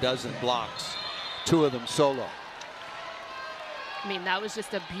half a dozen blocks, 2 of them solo. I mean, that was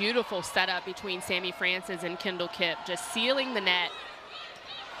just a beautiful setup between Sammy Francis and Kendall Kip, just sealing the net.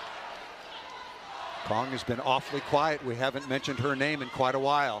 Kong has been awfully quiet. We haven't mentioned her name in quite a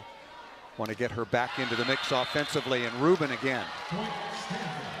while. Want to get her back into the mix offensively, and Rubin again.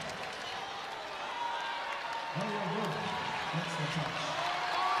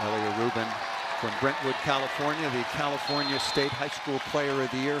 Elia Rubin from Brentwood, California, the California State High School Player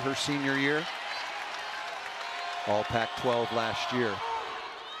of the Year her senior year. All Pac-12 last year.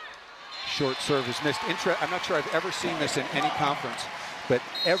 Short serve is missed. I'm not sure I've ever seen this in any conference, but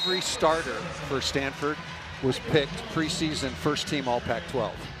every starter for Stanford was picked preseason first team All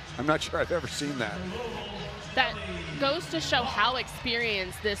Pac-12. I'm not sure I've ever seen that. That goes to show how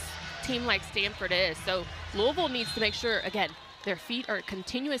experienced this team like Stanford is. So Louisville needs to make sure, again, their feet are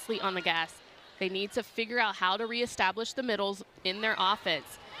continuously on the gas. They need to figure out how to reestablish the middles in their offense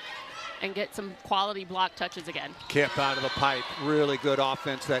and get some quality block touches again. Kip out of the pipe. Really good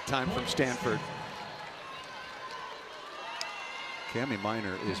offense that time from Stanford. Cami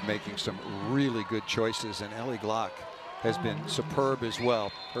Miner is making some really good choices, and Ellie Glock has been superb as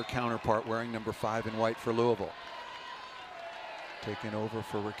well. Her counterpart wearing number 5 in white for Louisville. Taking over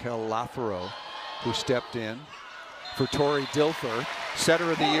for Raquel Lafaro, who stepped in for Tori Dilfer.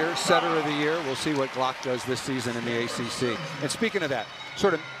 Setter of the year, setter of the year. We'll see what Glock does this season in the ACC. And speaking of that,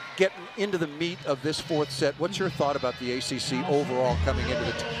 sort of getting into the meat of this 4th set, what's your thought about the ACC overall coming into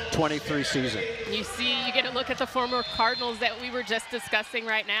the 23 season? You get a look at the former Cardinals that we were just discussing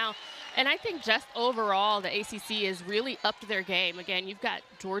right now. And I think just overall, the ACC is really upped their game. Again, you've got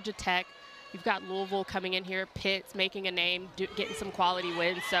Georgia Tech, you've got Louisville coming in here, Pitt's making a name, getting some quality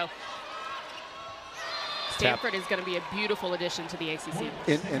wins. So Stanford is going to be a beautiful addition to the ACC.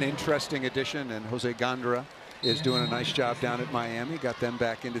 An interesting addition, and Jose Gondra is doing a nice job down at Miami. Got them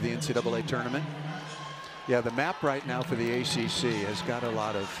back into the NCAA tournament. Yeah, the map right now for the ACC has got a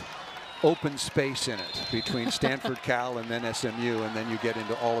lot of open space in it between Stanford, Cal, and then SMU, and then you get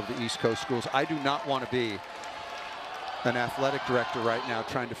into all of the East Coast schools. I do not want to be an athletic director right now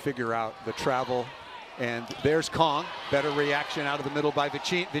trying to figure out the travel. And there's Kong. Better reaction out of the middle by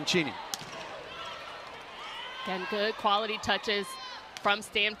Vincini. Again, good quality touches from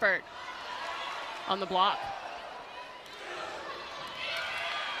Stanford on the block.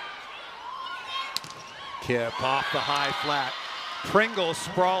 Kip off the high flat. Pringle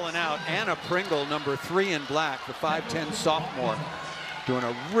sprawling out. Anna Pringle, number 3 in black, the 5'10" sophomore, doing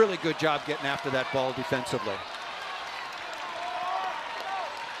a really good job getting after that ball defensively.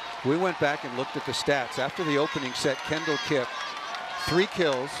 We went back and looked at the stats. After the opening set, Kendall Kipp, 3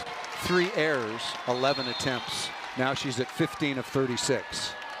 kills, 3 errors, 11 attempts. Now she's at 15 of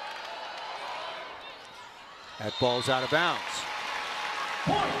 36. That ball's out of bounds.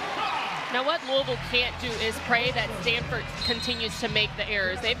 Now what Louisville can't do is pray that Stanford continues to make the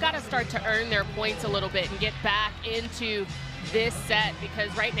errors. They've got to start to earn their points a little bit and get back into this set,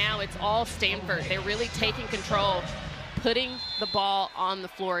 because right now it's all Stanford. They're really taking control, putting the ball on the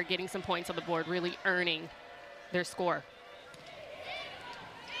floor, getting some points on the board, really earning their score.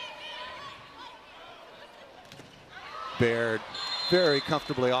 Baird very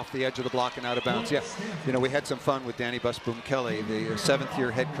comfortably off the edge of the block and out of bounds. Yeah, you know, we had some fun with Danny Busboom-Kelly, the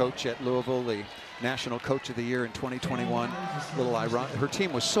 7th-year head coach at Louisville, the National Coach of the Year in 2021. A little ironic. Her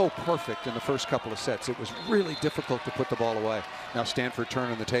team was so perfect in the first couple of sets. It was really difficult to put the ball away. Now Stanford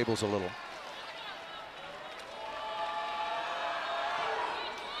turning the tables a little.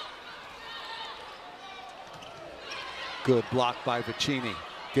 Good block by Vicini,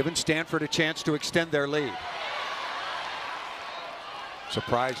 giving Stanford a chance to extend their lead.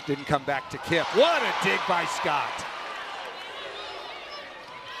 Surprise didn't come back to Kipp. What a dig by Scott.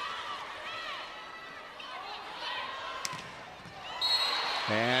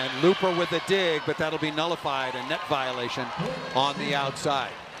 And Looper with a dig, but that'll be nullified. A net violation on the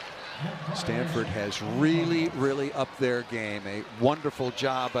outside. Stanford has really upped their game. A wonderful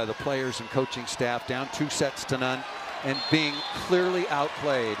job by the players and coaching staff, down 2 sets to none, and being clearly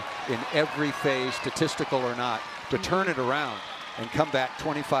outplayed in every phase, statistical or not, to turn it around and come back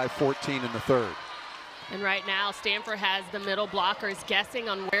 25-14 in the third. And right now, Stanford has the middle blockers guessing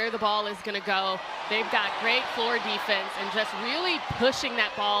on where the ball is going to go. They've got great floor defense and just really pushing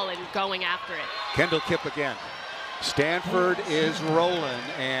that ball and going after it. Kendall Kipp again. Stanford is rolling,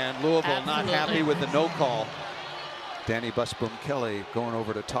 and Louisville not happy with the no call. Danny Busboom-Kelly going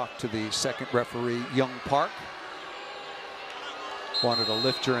over to talk to the second referee, Young Park. Wanted to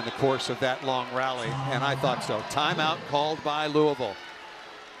lift her in the course of that long rally, and I thought so. Timeout called by Louisville.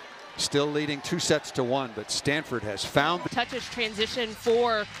 Still leading 2 sets to 1, but Stanford has found the touches transition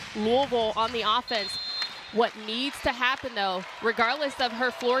for Louisville on the offense. What needs to happen, though, regardless of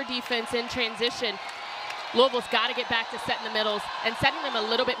her floor defense in transition, Louisville's got to get back to setting the middles and setting them a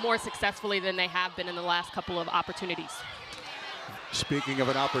little bit more successfully than they have been in the last couple of opportunities. Speaking of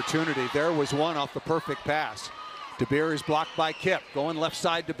an opportunity, there was one off the perfect pass. DeBeer is blocked by Kipp, going left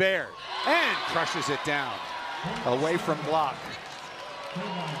side to Baird, and crushes it down, away from block.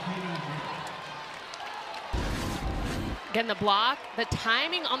 Again, the block, the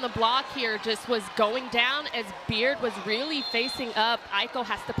timing on the block here just was going down as Beard was really facing up. Aiko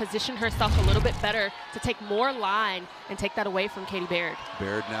has to position herself a little bit better to take more line and take that away from Katie Baird.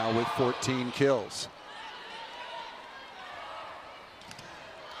 Baird now with 14 kills.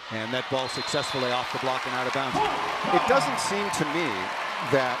 And that ball successfully off the block and out of bounds. It doesn't seem to me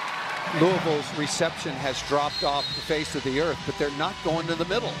that Louisville's reception has dropped off the face of the earth, but they're not going to the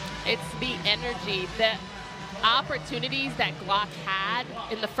middle. It's the energy. The opportunities that Glock had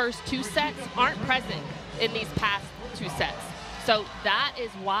in the first 2 sets aren't present in these past 2 sets. So that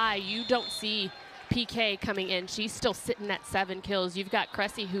is why you don't see PK coming in. She's still sitting at 7 kills. You've got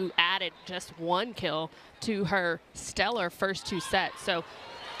Cressy, who added just 1 kill to her stellar first 2 sets. So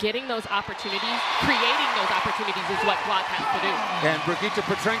getting those opportunities, creating those opportunities is what Glock has to do. And Brigitte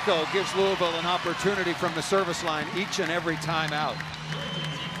Petrenko gives Louisville an opportunity from the service line each and every time out.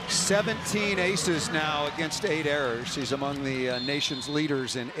 17 aces now against 8 errors. She's among the nation's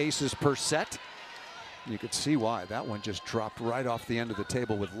leaders in aces per set. You could see why. That one just dropped right off the end of the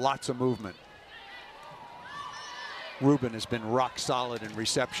table with lots of movement. Rubin has been rock solid in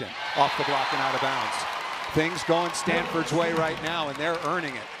reception. Off the block and out of bounds. Things going Stanford's way right now, and they're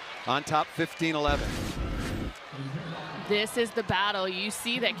earning it. On top 15-11. This is the battle. You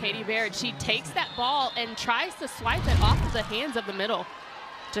see that Katie Baird, she takes that ball and tries to swipe it off of the hands of the middle.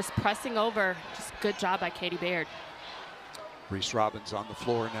 Just pressing over. Just good job by Katie Baird. Reese Robbins on the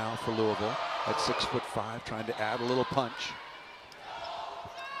floor now for Louisville at 6'5", trying to add a little punch.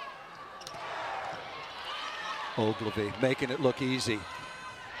 Ogilvy making it look easy.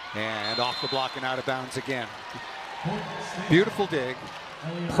 And off the block and out of bounds again. Beautiful dig.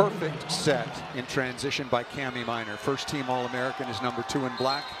 Perfect set in transition by Cammie Minor. First team All-American is number 2 in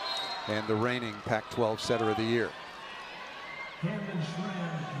black and the reigning Pac-12 setter of the year.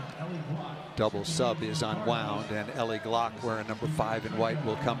 Double sub is unwound, and Ellie Glock, wearing number 5 in white,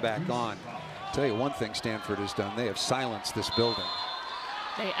 will come back on. I'll tell you one thing Stanford has done. They have silenced this building.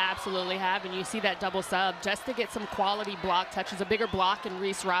 They absolutely have, and you see that double sub just to get some quality block touches. A bigger block in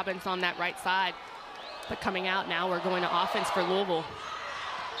Reese Robbins on that right side. But coming out now, we're going to offense for Louisville.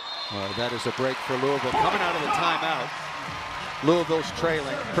 That is a break for Louisville. Coming out of the timeout, Louisville's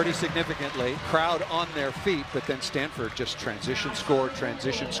trailing pretty significantly. Crowd on their feet, but then Stanford just transition score.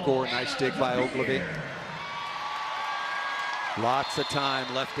 Nice dig by Ogilvy. Lots of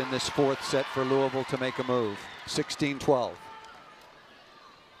time left in this fourth set for Louisville to make a move. 16-12.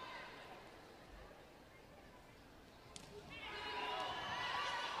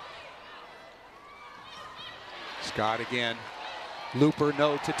 Scott again. Looper,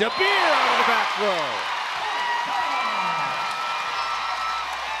 no to De Beer out of the back row.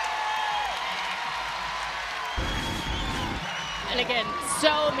 And again,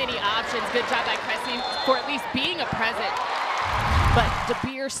 so many options. Good job by Cressy for at least being a present. But De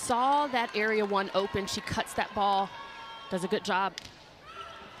Beer saw that area one open. She cuts that ball, does a good job.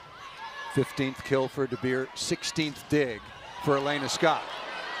 15th kill for De Beer, 16th dig for Elena Scott.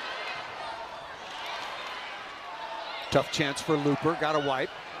 Tough chance for Looper, got a wipe.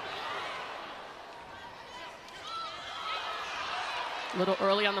 A little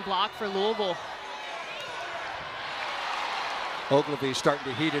early on the block for Louisville. Ogilvy starting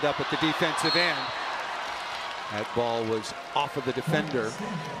to heat it up at the defensive end. That ball was off of the defender,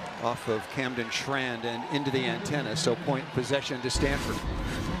 off of Camden Schrand and into the antenna, so point possession to Stanford.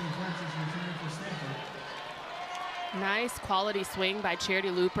 Nice quality swing by Charity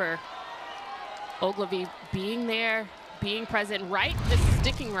Looper. Ogilvy being there, being present, right, just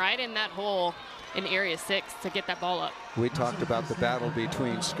sticking right in that hole in area 6 to get that ball up. We talked about the battle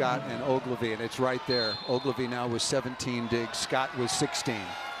between Scott and Ogilvy, and it's right there. Ogilvy now with 17 digs, Scott with 16.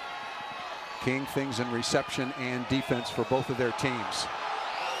 King things in reception and defense for both of their teams.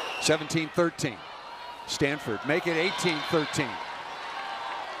 17-13. Stanford make it 18-13.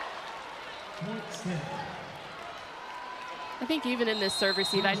 I think even in this serve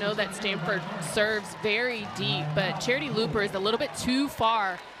receive, I know that Stanford serves very deep, but Charity Looper is a little bit too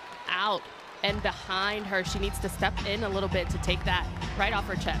far out and behind her. She needs to step in a little bit to take that right off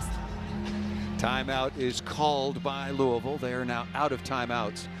her chest. Timeout is called by Louisville. They are now out of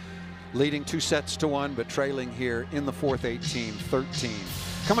timeouts, leading 2-1, but trailing here in the fourth, 18-13.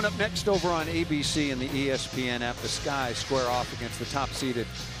 Coming up next over on ABC and the ESPN app, the Skies square off against the top-seeded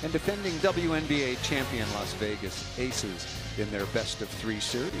and defending WNBA champion Las Vegas Aces in their best-of-3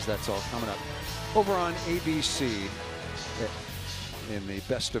 series. That's all coming up over on ABC in the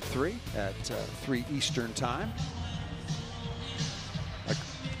best-of-3 at 3 Eastern time.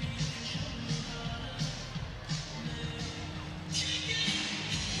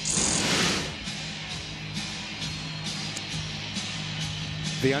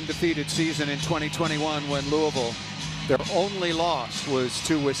 The undefeated season in 2021 when Louisville, their only loss was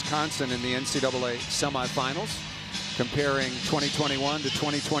to Wisconsin in the NCAA semifinals. Comparing 2021 to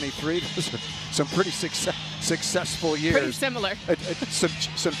 2023, those are some pretty successful years. Pretty similar.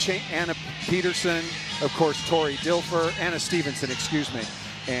 Anna Peterson, of course, Tori Dilfer, Anna Stevenson, excuse me,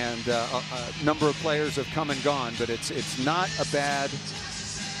 and a number of players have come and gone, but it's not a bad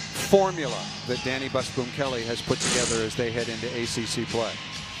formula that Danny Busboom-Kelly has put together as they head into ACC play.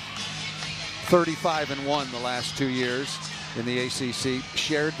 35-1 the last 2 years in the ACC.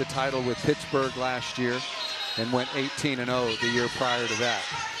 Shared the title with Pittsburgh last year and went 18-0 the year prior to that.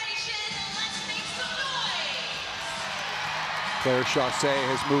 Claire Chaussee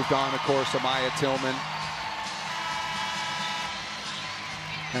has moved on, of course, Amaya Tillman.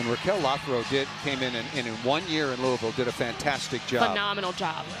 And Raquel Lothrow came in 1 year in Louisville, did a fantastic job. Phenomenal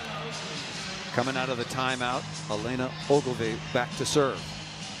job. Coming out of the timeout, Elena Ogilvy back to serve.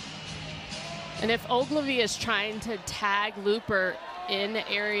 And if Ogilvy is trying to tag Looper in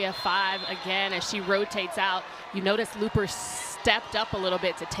area 5 again as she rotates out, you notice Looper stepped up a little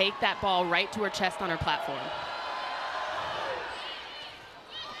bit to take that ball right to her chest on her platform.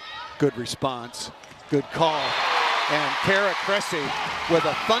 Good response, good call. And Kara Cressy with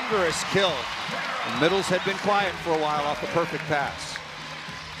a thunderous kill. The middles had been quiet for a while off the perfect pass.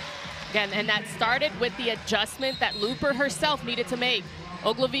 Again, and that started with the adjustment that Looper herself needed to make.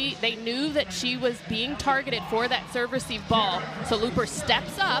 Ogilvy, they knew that she was being targeted for that serve-receive ball, so Looper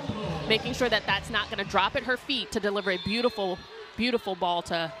steps up, making sure that that's not going to drop at her feet to deliver a beautiful, beautiful ball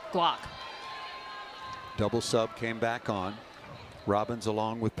to Glock. Double sub came back on. Robbins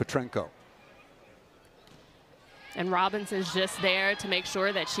along with Petrenko. And Robbins is just there to make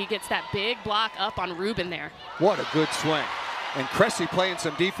sure that she gets that big block up on Rubin there. What a good swing. And Cressy playing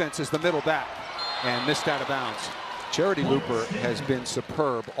some defense as the middle back and missed out of bounds. Charity Looper has been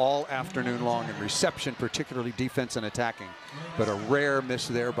superb all afternoon long in reception, particularly defense and attacking, but a rare miss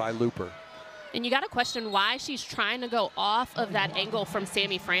there by Looper. And you got to question why she's trying to go off of that angle from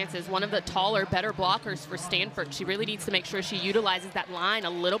Sammy Francis, one of the taller, better blockers for Stanford. She really needs to make sure she utilizes that line a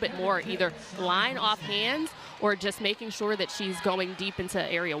little bit more, either line off hands or just making sure that she's going deep into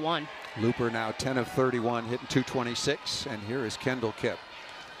area 1. Looper now 10 of 31, hitting 226, and here is Kendall Kipp.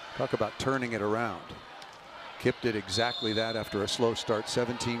 Talk about turning it around. Kipp did exactly that after a slow start.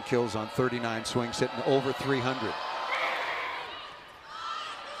 17 kills on 39 swings, hitting over 300.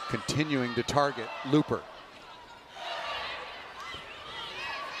 Continuing to target Looper.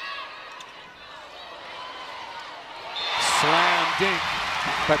 Slam dink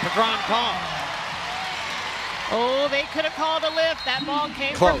by Pedron Kong. Oh, they could have called a lift. That ball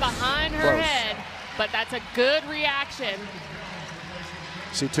came from behind her head, but that's a good reaction.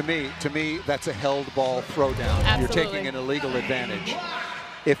 See, to me, that's a held ball throwdown. Absolutely. You're taking an illegal advantage.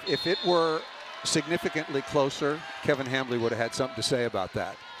 If it were significantly closer, Kevin Hambley would have had something to say about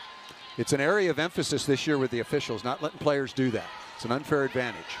that. It's an area of emphasis this year with the officials, not letting players do that. It's an unfair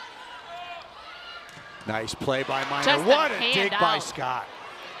advantage. Nice play by Minor. What a dig by Scott.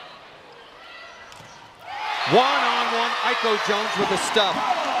 One-on-one, Aiko Jones with the stuff.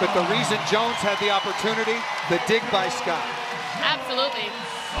 But the reason Jones had the opportunity, the dig by Scott. Absolutely.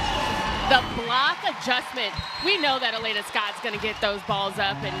 The block adjustment. We know that Elena Scott's going to get those balls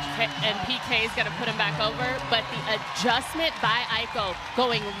up and PK is going to put them back over. But the adjustment by Aiko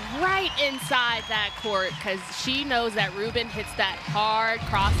going right inside that court because she knows that Ruben hits that hard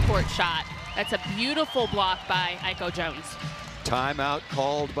cross-court shot. That's a beautiful block by Aiko Jones. Timeout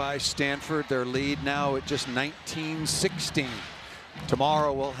called by Stanford. Their lead now at just 19-16.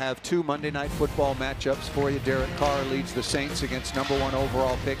 Tomorrow we'll have 2 Monday Night Football matchups for you. Derek Carr leads the Saints against #1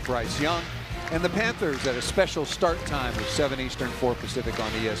 overall pick Bryce Young. And the Panthers at a special start time of 7 Eastern, 4 Pacific on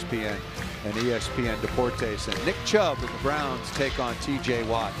ESPN and ESPN Deportes. And Nick Chubb and the Browns take on TJ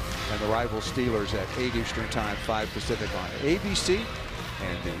Watt and the rival Steelers at 8 Eastern time, 5 Pacific on ABC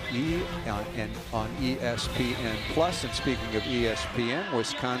and on ESPN Plus. And speaking of ESPN,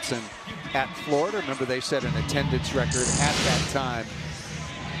 Wisconsin at Florida. Remember, they set an attendance record at that time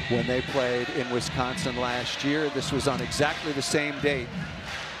when they played in Wisconsin last year. This was on exactly the same date.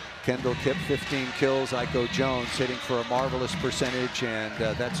 Kendall Kipp, 15 kills. Aiko Jones hitting for a marvelous percentage, and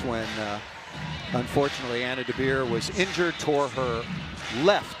that's when, unfortunately, Anna DeBeer was injured, tore her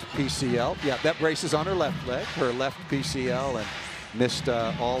left PCL. Yeah, that brace is on her left leg, her left PCL, and missed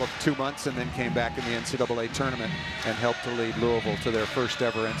all of 2 months and then came back in the NCAA tournament and helped to lead Louisville to their first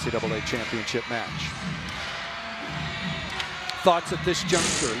ever NCAA championship match. Thoughts at this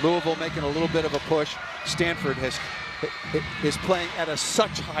juncture? Louisville making a little bit of a push. Stanford is playing at a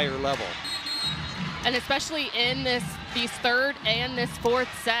such higher level. And especially in these third and this fourth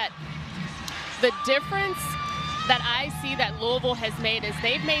set, the difference that I see that Louisville has made is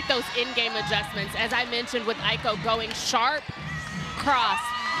they've made those in-game adjustments. As I mentioned with Aiko going sharp cross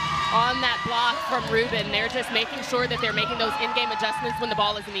on that block from Ruben. They're just making sure that they're making those in-game adjustments when the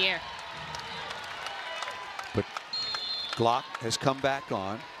ball is in the air. But Glock has come back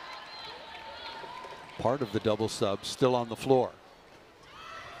on. Part of the double sub still on the floor.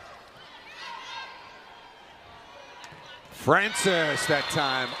 Francis that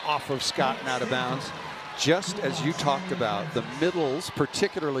time off of Scott and out of bounds. Just as you talked about, the middles,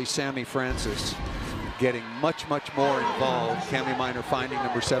 particularly Sammy Francis, getting much more involved. Cami Minor finding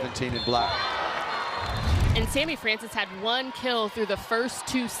number 17 in black. And Sammy Francis had 1 kill through the first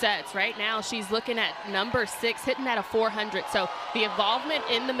 2 sets. Right now she's looking at number 6, hitting at a 400. So the involvement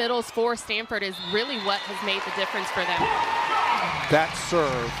in the middles for Stanford is really what has made the difference for them. That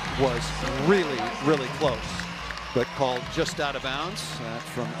serve was really close, but called just out of bounds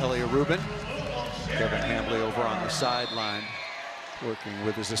from Elia Rubin. Kevin Hambley over on the sideline, working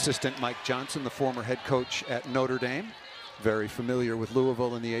with his assistant Mike Johnson, the former head coach at Notre Dame, very familiar with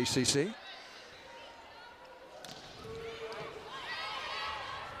Louisville in the ACC.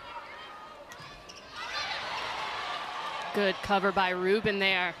 Good cover by Rubin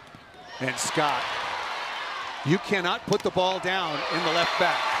there. And Scott, you cannot put the ball down in the left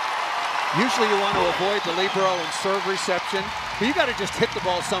back. Usually you want to avoid the libero and serve reception, but you got to just hit the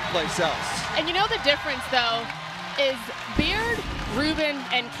ball someplace else. And you know the difference though is Beard, Rubin,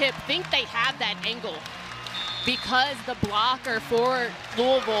 and Kipp think they have that angle because the blocker for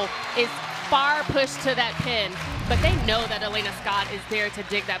Louisville is far pushed to that pin, but they know that Elena Scott is there to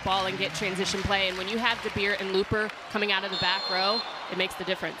dig that ball and get transition play. And when you have DeBeer and Looper coming out of the back row, it makes the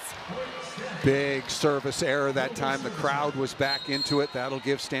difference. Big service error that time. The crowd was back into it. That'll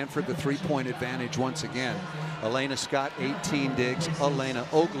give Stanford the 3-point advantage once again. Elena Scott, 18 digs. Elena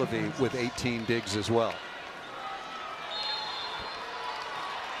Ogilvie with 18 digs as well.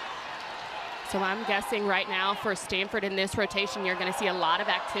 So I'm guessing right now for Stanford in this rotation, you're going to see a lot of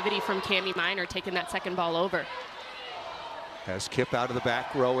activity from Cami Minor taking that second ball over. Has Kip out of the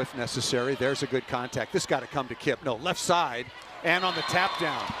back row if necessary. There's a good contact. This got to come to Kip. No, left side and on the tap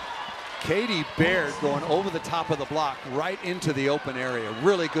down. Katie Baird going over the top of the block right into the open area.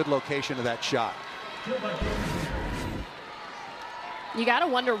 Really good location of that shot. You got to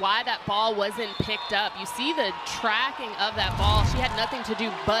wonder why that ball wasn't picked up. You see the tracking of that ball. She had nothing to do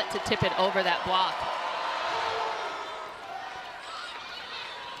but to tip it over that block.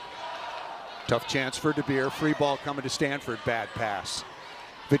 Tough chance for De Beer. Free ball coming to Stanford. Bad pass.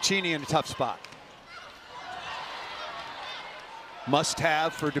 Vicini in a tough spot. Must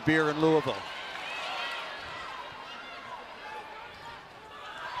have for De Beer in Louisville.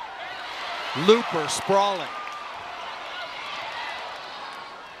 Looper sprawling.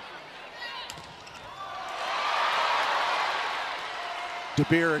 De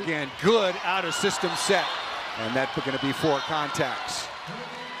Beer again, good out of system set. And that's going to be 4 contacts.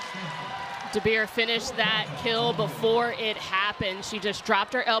 De Beer finished that kill before it happened. She just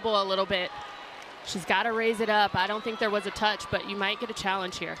dropped her elbow a little bit. She's got to raise it up. I don't think there was a touch, but you might get a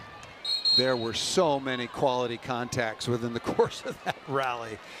challenge here. There were so many quality contacts within the course of that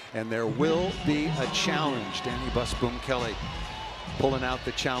rally, and there will be a challenge. Danny Busboom-Kelly pulling out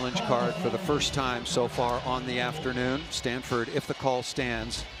the challenge card for the first time so far on the afternoon. Stanford, if the call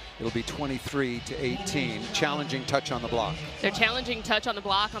stands, it'll be 23-18. Challenging touch on the block. They're challenging touch on the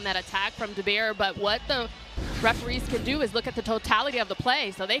block on that attack from De Beer, but what the referees can do is look at the totality of the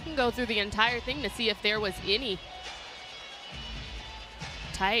play, so they can go through the entire thing to see if there was any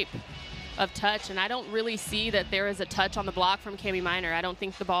type of touch, and I don't really see that there is a touch on the block from Cami Minor. I don't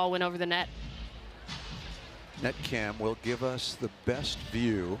think the ball went over the net. Netcam will give us the best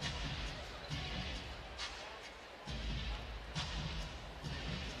view.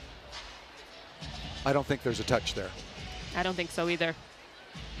 I don't think there's a touch there. I don't think so either.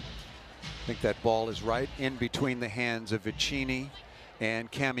 I think that ball is right in between the hands of Vicini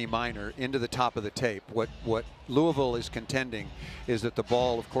and Cami Minor into the top of the tape. What Louisville is contending is that the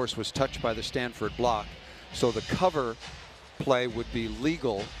ball, of course, was touched by the Stanford block, so the cover play would be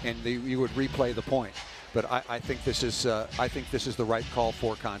legal, and you would replay the point. But I think this is the right call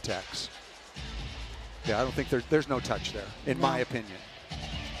for contacts. Yeah, I don't think there's no touch there, in my opinion.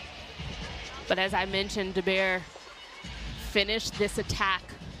 But as I mentioned, De Beer finished this attack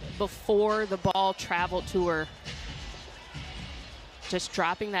before the ball traveled to her. Just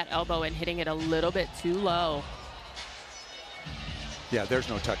dropping that elbow and hitting it a little bit too low. Yeah, there's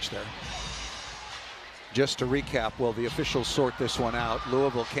no touch there. Just to recap, while the officials sort this one out,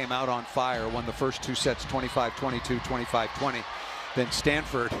 Louisville came out on fire, won the first 2 sets 25-22, 25-20. Then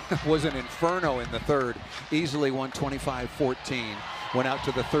Stanford was an inferno in the third, easily won 25-14, went out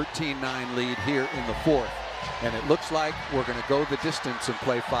to the 13-9 lead here in the fourth. And it looks like we're going to go the distance and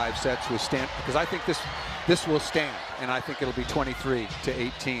play 5 sets with Stanford, because I think this will stand, and I think it'll be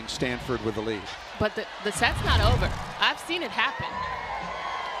 23-18, Stanford with the lead. But the set's not over. I've seen it happen.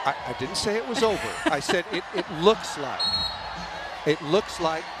 I didn't say it was over. I said it looks like. It looks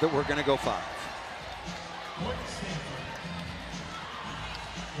like that we're going to go 5.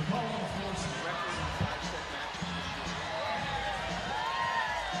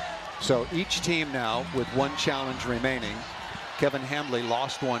 So each team now with 1 challenge remaining. Kevin Hambley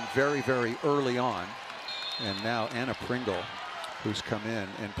lost one very, very early on. And now Anna Pringle, who's come in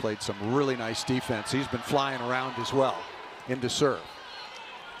and played some really nice defense. He's been flying around as well into serve.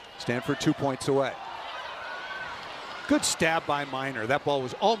 Stanford 2 points away. Good stab by Minor. That ball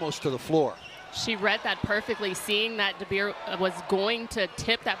was almost to the floor. She read that perfectly, seeing that De Beer was going to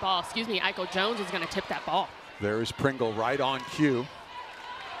tip that ball. Excuse me, Aiko Jones was going to tip that ball. There is Pringle right on cue.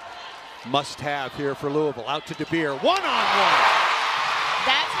 Must have here for Louisville. Out to De Beer. 1-on-1.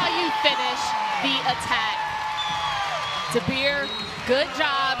 That's how you finish the attack. De Beer, good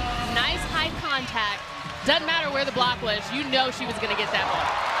job. Nice high contact. Doesn't matter where the block was. You know she was going to get that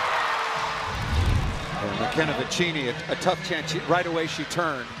ball. And McKenna Vicini, a tough chance. Right away she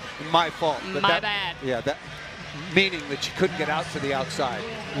turned. My fault. But My bad. Yeah, that meaning that she couldn't get out to the outside.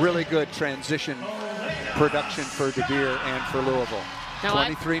 Really good transition production for De Beer and for Louisville.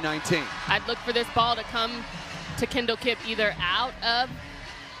 23-19. I'd look for this ball to come to Kendall Kip either out of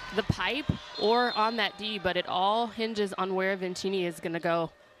the pipe or on that D, but it all hinges on where Vicini is going to go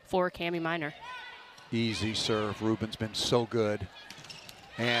for Cami Minor. Easy serve. Rubin's been so good.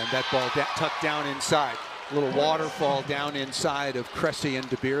 And that ball tucked down inside. A little waterfall down inside of Cressy and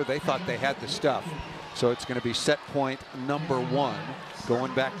De Beer. They thought they had the stuff. So it's going to be set point number 1.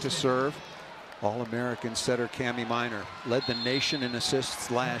 Going back to serve. All-American setter Cammie Minor led the nation in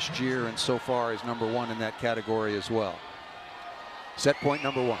assists last year, and so far is #1 in that category as well. Set point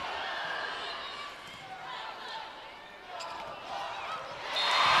 #1.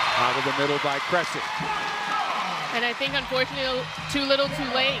 Out of the middle by Cressy. And I think, unfortunately, too little too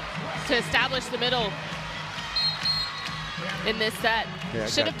late to establish the middle in this set. Yeah,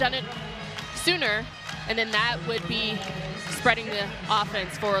 should have done it sooner, and then that would be spreading the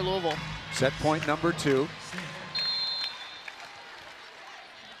offense for Louisville. Set point #2.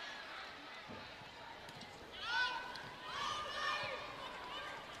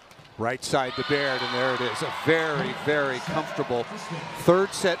 Right side to Baird, and there it is. A very, very comfortable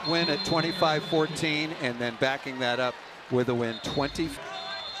third set win at 25-14, and then backing that up with a win 20.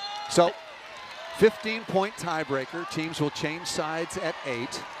 So 15-point tiebreaker. Teams will change sides at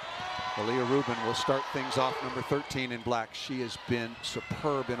 8. Aaliyah Rubin will start things off, number 13 in black. She has been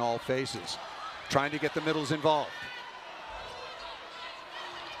superb in all phases, trying to get the middles involved.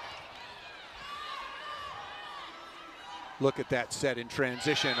 Look at that set in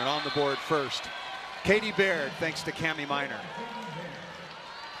transition, and on the board first, Katie Baird, thanks to Cammie Minor.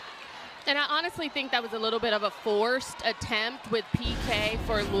 And I honestly think that was a little bit of a forced attempt with PK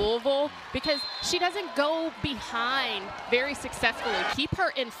for Louisville, because she doesn't go behind very successfully. Keep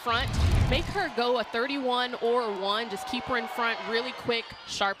her in front, make her go a 31 or a 1, just keep her in front, really quick,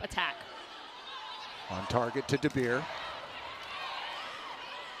 sharp attack. On target to DeBeer.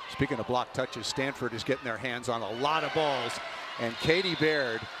 Speaking of block touches, Stanford is getting their hands on a lot of balls, and Katie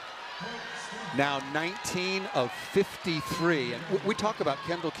Baird now 19 of 53. And we talk about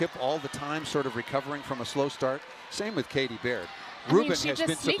Kendall Kipp all the time, sort of recovering from a slow start. Same with Katie Baird. Rubin has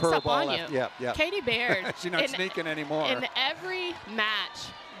been superb all after. Yeah. Katie Baird. She's not sneaking anymore. In every match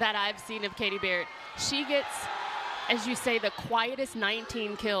that I've seen of Katie Baird, she gets, as you say, the quietest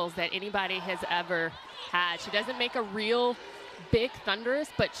 19 kills that anybody has ever had. She doesn't make a real big thunderous,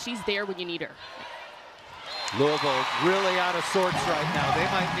 but she's there when you need her. Louisville really out of sorts right now. They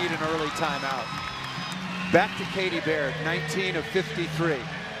might need an early timeout. Back to Katie Baird, 19 of 53.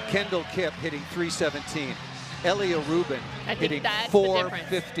 Kendall Kipp hitting 317. Elia Rubin hitting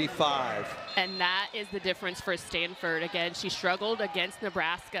 455. And that is the difference for Stanford. Again, she struggled against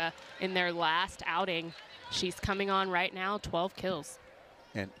Nebraska in their last outing. She's coming on right now, 12 kills.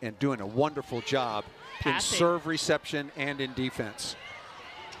 And doing a wonderful job in serve reception and in defense.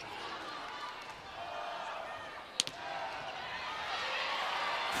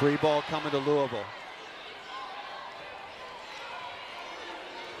 Free ball coming to Louisville.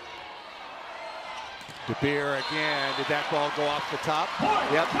 DeBeer again. Did that ball go off the top?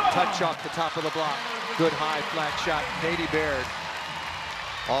 Yep, touch off the top of the block. Good high flat shot. Katie Baird,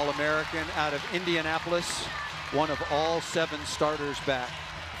 All-American out of Indianapolis. One of all 7 starters back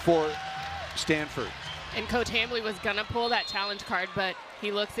for Stanford. And Coach Hambley was gonna pull that challenge card, but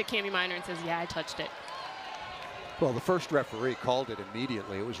he looks at Cammie Minor and says, yeah, I touched it. Well, the first referee called it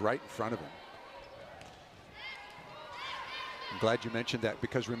immediately. It was right in front of him. I'm glad you mentioned that,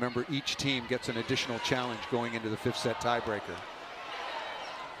 because remember, each team gets an additional challenge going into the 5th set tiebreaker.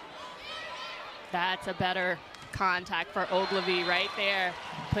 That's a better contact for Ogilvy right there,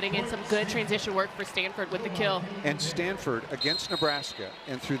 putting in some good transition work for Stanford with the kill. And Stanford against Nebraska,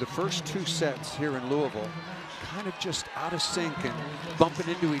 and through the first 2 sets here in Louisville, kind of just out of sync and bumping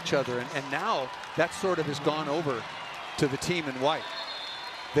into each other. And now that sort of has gone over to the team in white.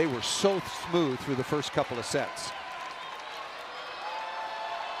 They were so smooth through the first couple of sets.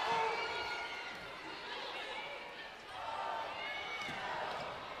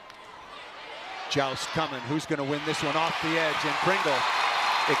 Joust coming. Who's going to win this one off the edge? And Pringle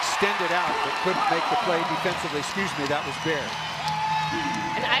extended out, but couldn't make the play defensively. Excuse me, that was Baird.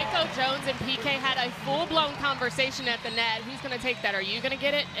 And Iko Jones and PK had a full-blown conversation at the net. Who's going to take that? Are you going to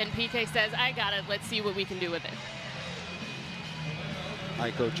get it? And PK says, I got it. Let's see what we can do with it.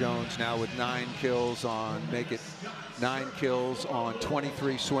 Iko Jones now with 9 kills on, make it 9 kills on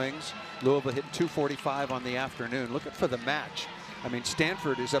 23 swings. Louisville hitting 245 on the afternoon. Looking for the match. I mean,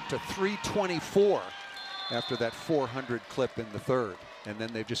 Stanford is up to 324 after that 400 clip in the 3rd. And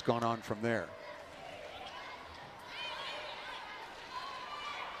then they've just gone on from there.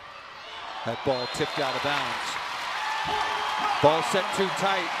 That ball tipped out of bounds. Ball set too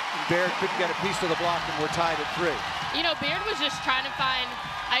tight, and Baird couldn't get a piece of the block, and we're tied at 3. You know, Baird was just trying to find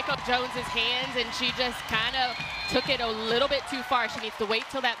Iko Jones's hands, and she just kind of took it a little bit too far. She needs to wait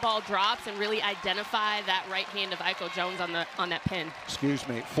till that ball drops and really identify that right hand of Iko Jones on that pin. Excuse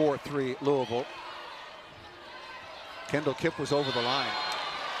me, 4-3 Louisville. Kendall Kipp was over the line.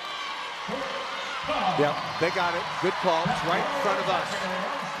 Yep, they got it. Good call. It's right in front of us.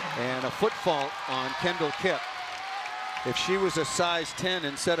 And a foot fault on Kendall Kipp. If she was a size 10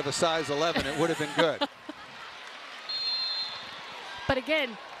 instead of a size 11, it would have been good. But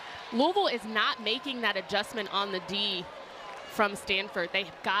again, Louisville is not making that adjustment on the D from Stanford.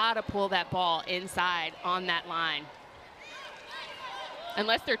 They've got to pull that ball inside on that line.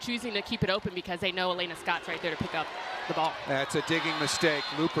 Unless they're choosing to keep it open because they know Elena Scott's right there to pick up the ball. That's a digging mistake.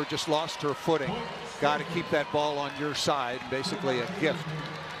 Looper just lost her footing. Got to keep that ball on your side. Basically a gift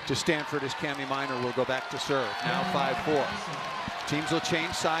to Stanford as Cammie Minor will go back to serve. Now 5-4. Teams will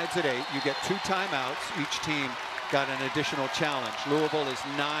change sides at 8. You get 2 timeouts. Each team got an additional challenge. Louisville is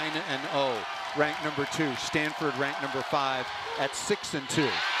 9-0, ranked number 2. Stanford ranked number 5 at 6-2.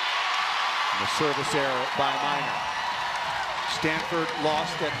 And the service error by Minor. Stanford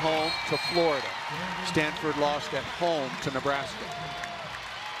lost at home to Florida. Stanford lost at home to Nebraska.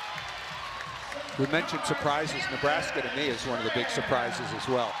 We mentioned surprises. Nebraska to me is one of the big surprises as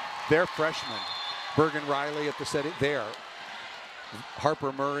well. Their freshmen, Bergen Riley at the setting, they are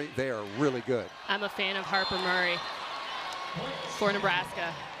Harper Murray, they are really good. I'm a fan of Harper Murray for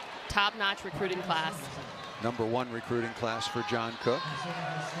Nebraska. Top-notch recruiting class. Number 1 recruiting class for John Cook.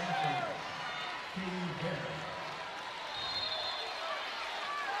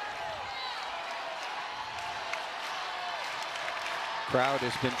 Crowd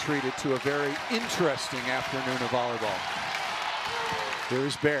has been treated to a very interesting afternoon of volleyball.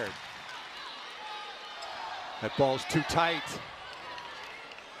 Here's Baird. That ball's too tight.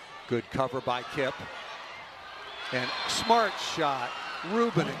 Good cover by Kipp. And smart shot.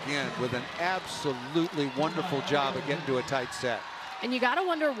 Rubin again with an absolutely wonderful job of getting to a tight set. And you got to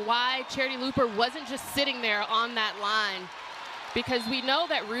wonder why Charity Looper wasn't just sitting there on that line, because we know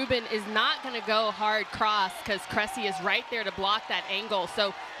that Rubin is not going to go hard cross because Cressy is right there to block that angle.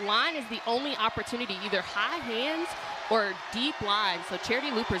 So line is the only opportunity, either high hands or deep line. So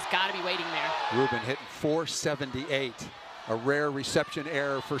Charity Looper's got to be waiting there. Rubin hitting 478. A rare reception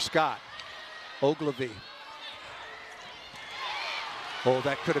error for Scott. Ogilvy. Oh,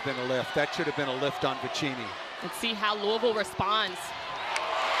 that could have been a lift. That should have been a lift on Vicini. Let's see how Louisville responds.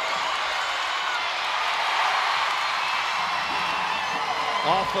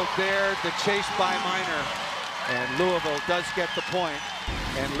 Off of there, the chase by Minor. And Louisville does get the point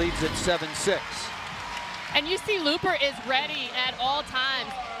and leads it 7-6. And you see Looper is ready at all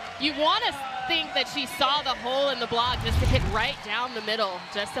times. You want to think that she saw the hole in the block just to hit right down the middle.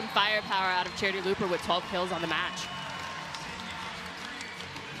 Just some firepower out of Charity Looper with 12 kills on the match.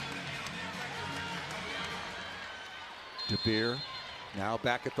 DeBeer now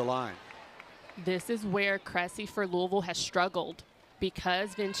back at the line. This is where Cressy for Louisville has struggled,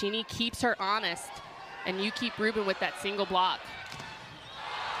 because Vicini keeps her honest, and you keep Rubin with that single block.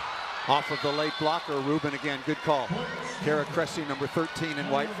 Off of the late blocker, Rubin again, good call. Kara Cressy, number 13 in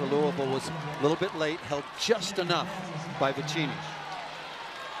white for Louisville, was a little bit late, held just enough by Vicini.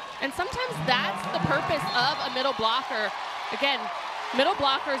 And sometimes that's the purpose of a middle blocker. Again, middle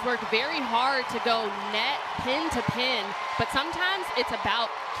blockers work very hard to go net, pin to pin, but sometimes it's about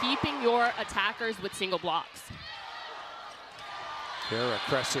keeping your attackers with single blocks. Kara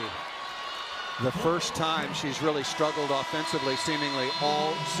Cressy, the first time she's really struggled offensively seemingly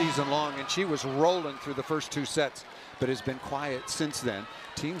all season long, and she was rolling through the first 2 sets, but has been quiet since then.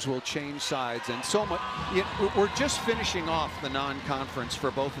 Teams will change sides, and so much. We're just finishing off the non-conference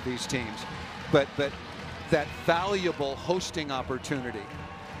for both of these teams, but that valuable hosting opportunity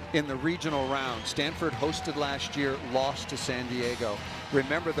in the regional round. Stanford hosted last year, lost to San Diego.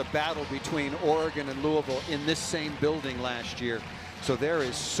 Remember the battle between Oregon and Louisville in this same building last year. So there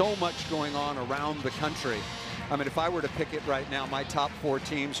is so much going on around the country. I mean, if I were to pick it right now, my top 4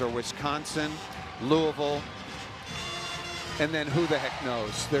 teams are Wisconsin, Louisville, and then who the heck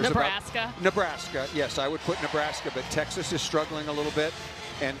knows? There's Nebraska. Nebraska, yes, I would put Nebraska, but Texas is struggling a little bit.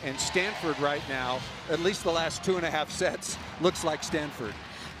 And Stanford right now, at least the last 2.5 sets, looks like Stanford.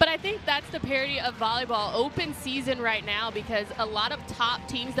 But I think that's the parity of volleyball. Open season right now, because a lot of top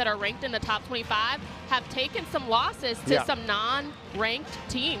teams that are ranked in the top 25 have taken some losses to some non-ranked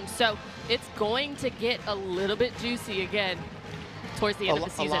teams. So it's going to get a little bit juicy again towards the end of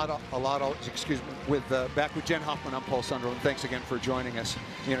the season. Excuse me, back with Jen Hoffman, I'm Paul Sunderland. Thanks again for joining us.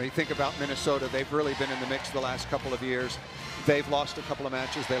 You know, you think about Minnesota, they've really been in the mix the last couple of years. They've lost a couple of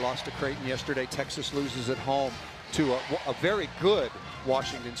matches. They lost to Creighton yesterday. Texas loses at home to a very good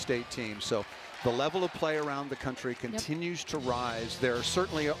Washington State team. So the level of play around the country continues to rise. There are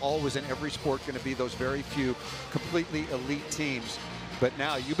certainly always in every sport going to be those very few completely elite teams. But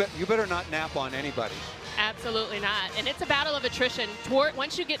now you better not nap on anybody. Absolutely not. And it's a battle of attrition.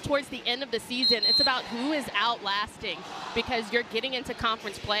 Once you get towards the end of the season, it's about who is outlasting, because you're getting into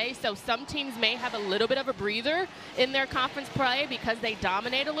conference play. So some teams may have a little bit of a breather in their conference play because they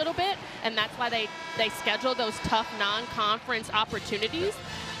dominate a little bit, and that's why they schedule those tough non-conference opportunities.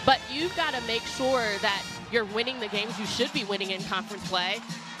 But you've got to make sure that you're winning the games you should be winning in conference play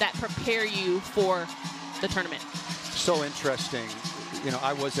that prepare you for the tournament. So interesting. You know,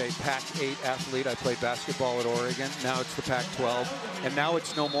 I was a Pac-8 athlete. I played basketball at Oregon. Now it's the Pac-12, and now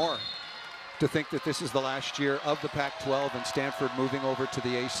it's no more. To think that this is the last year of the Pac-12 and Stanford moving over to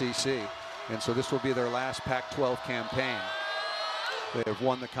the ACC. And so this will be their last Pac-12 campaign. They have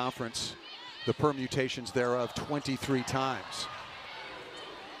won the conference, the permutations thereof, 23 times.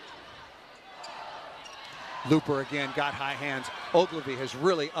 Looper again got high hands. Ogilvy has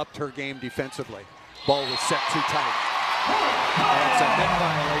really upped her game defensively. Ball was set too tight. And it's a net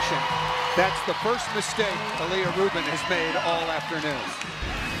violation. That's the first mistake Aaliyah Rubin has made all afternoon.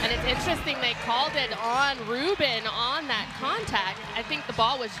 And it's interesting they called it on Rubin on that contact. I think the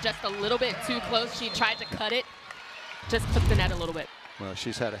ball was just a little bit too close. She tried to cut it, just took the net a little bit. Well,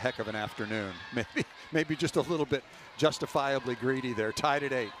 she's had a heck of an afternoon. Maybe just a little bit justifiably greedy there. Tied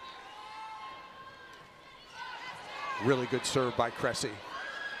at 8. Really good serve by Cressy.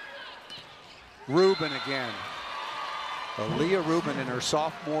 Rubin again. Aaliyah Rubin in her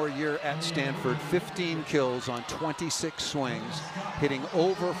sophomore year at Stanford, 15 kills on 26 swings, hitting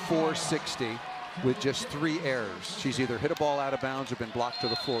over 460 with just 3 errors. She's either hit a ball out of bounds or been blocked to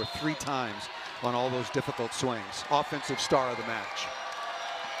the floor 3 times on all those difficult swings. Offensive star of the match.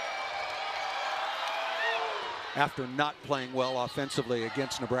 After not playing well offensively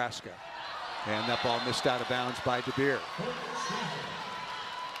against Nebraska. And that ball missed out of bounds by DeBeer.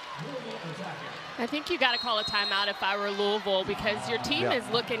 I think you got to call a timeout if I were Louisville, because your team is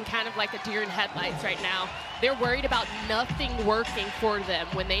looking kind of like a deer in headlights right now. They're worried about nothing working for them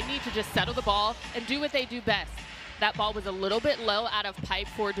when they need to just settle the ball and do what they do best. That ball was a little bit low out of pipe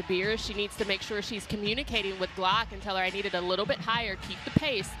for DeBeer. She needs to make sure she's communicating with Glock and tell her I need it a little bit higher, keep the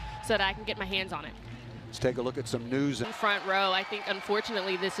pace so that I can get my hands on it. Let's take a look at some news. In front row, I think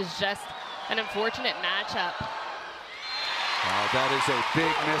unfortunately this is just an unfortunate matchup. That is a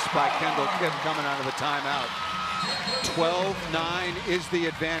big miss by Kendall Kipp coming out of the timeout. 12-9 is the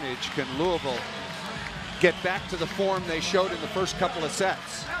advantage. Can Louisville get back to the form they showed in the first couple of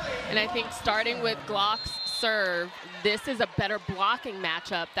sets? And I think starting with Glock's serve, this is a better blocking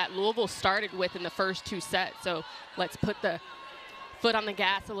matchup that Louisville started with in the first 2 sets. So let's put the foot on the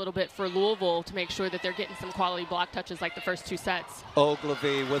gas a little bit for Louisville to make sure that they're getting some quality block touches like the first 2 sets.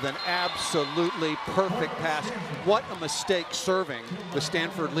 Ogilvy with an absolutely perfect pass. What a mistake serving the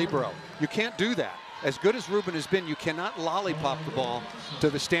Stanford libero. You can't do that. As good as Rubin has been, you cannot lollipop the ball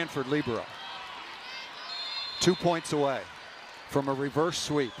to the Stanford libero. 2 points away from a reverse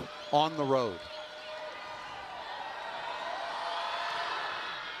sweep on the road.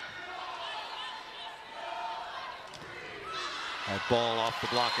 That ball off the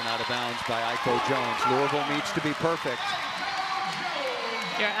block and out of bounds by Iko Jones. Louisville needs to be perfect.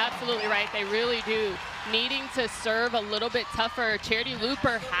 You're absolutely right. They really do. Needing to serve a little bit tougher. Charity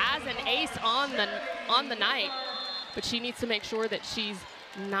Looper has an ace on the night, but she needs to make sure that she's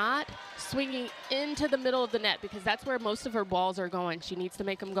not swinging into the middle of the net, because that's where most of her balls are going. She needs to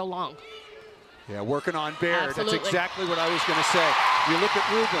make them go long. Yeah, working on Baird. Absolutely. That's exactly what I was going to say. You look at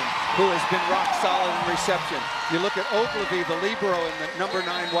Rubin, who has been rock solid in reception. You look at Ogilvy, the libero in the number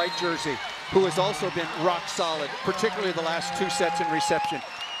 9 white jersey, who has also been rock solid, particularly the last 2 sets in reception.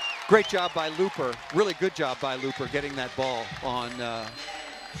 Great job by Looper, really good job by Looper getting that ball on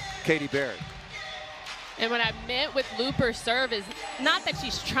Katie Baird. And what I meant with Looper's serve is not that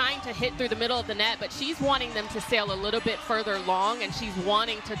she's trying to hit through the middle of the net, but she's wanting them to sail a little bit further long, and she's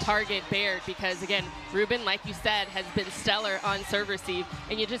wanting to target Baird because, again, Rubin, like you said, has been stellar on serve receive,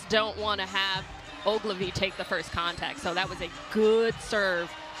 and you just don't want to have Ogilvy take the first contact. So that was a good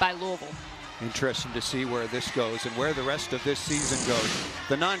serve by Louisville. Interesting to see where this goes and where the rest of this season goes.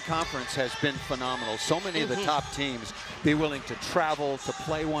 The non-conference has been phenomenal. So many of the top teams be willing to travel to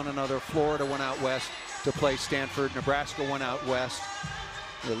play one another. Florida went out west to play Stanford. Nebraska went out west.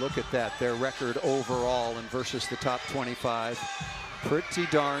 You look at that, their record overall and versus the top 25. Pretty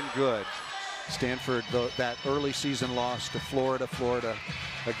darn good. Stanford, that early season loss to Florida. Florida,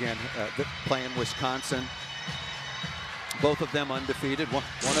 again, playing Wisconsin. Both of them undefeated. One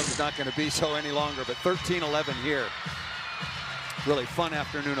of them's not going to be so any longer, but 13-11 here. Really fun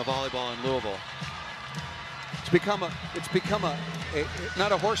afternoon of volleyball in Louisville. It's become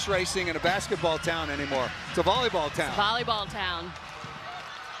not a horse racing and a basketball town anymore. It's a volleyball town. It's a volleyball town.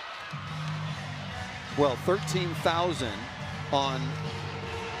 well, 13,000 on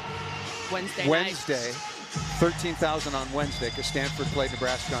Wednesday. 13,000 on Wednesday because Stanford played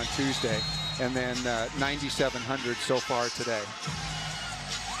Nebraska on Tuesday, and then 9,700 so far today.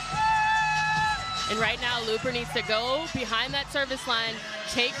 And right now, Looper needs to go behind that service line,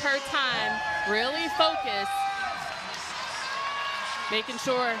 take her time, really focus, making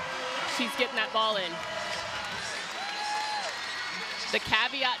sure she's getting that ball in. The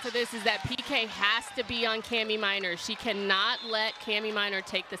caveat to this is that PK has to be on Cami Minor. She cannot let Cami Minor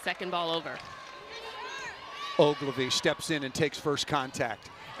take the second ball over. Ogilvy steps in and takes first contact.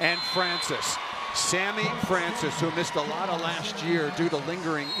 And Francis, Sammy Francis, who missed a lot of last year due to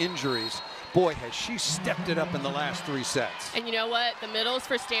lingering injuries. Boy, has she stepped it up in the last 3 sets. And you know what? The middles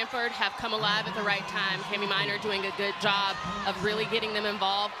for Stanford have come alive at the right time. Cami Minor doing a good job of really getting them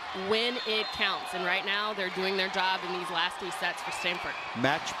involved when it counts. And right now, they're doing their job in these last 3 sets for Stanford.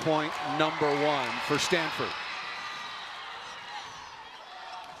 Match point number 1 for Stanford.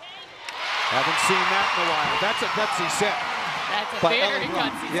 Haven't seen that in a while. That's a gutsy set. That's a very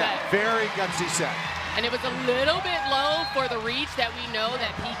gutsy set. Yeah, very gutsy set. And it was a little bit low for the reach that we know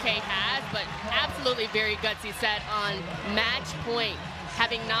that PK has, but absolutely very gutsy set on match point,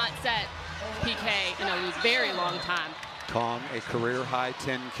 having not set PK in a very long time. Kong, a career high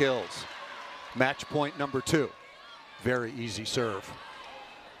 10 kills. Match point number 2. Very easy serve.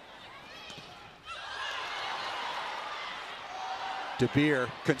 De Beer,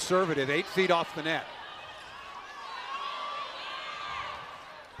 conservative, 8 feet off the net.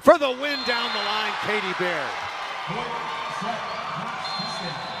 For the win down the line, Katie Baird.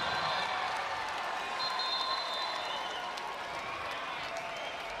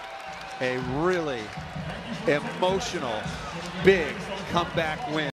 A really emotional, big comeback win.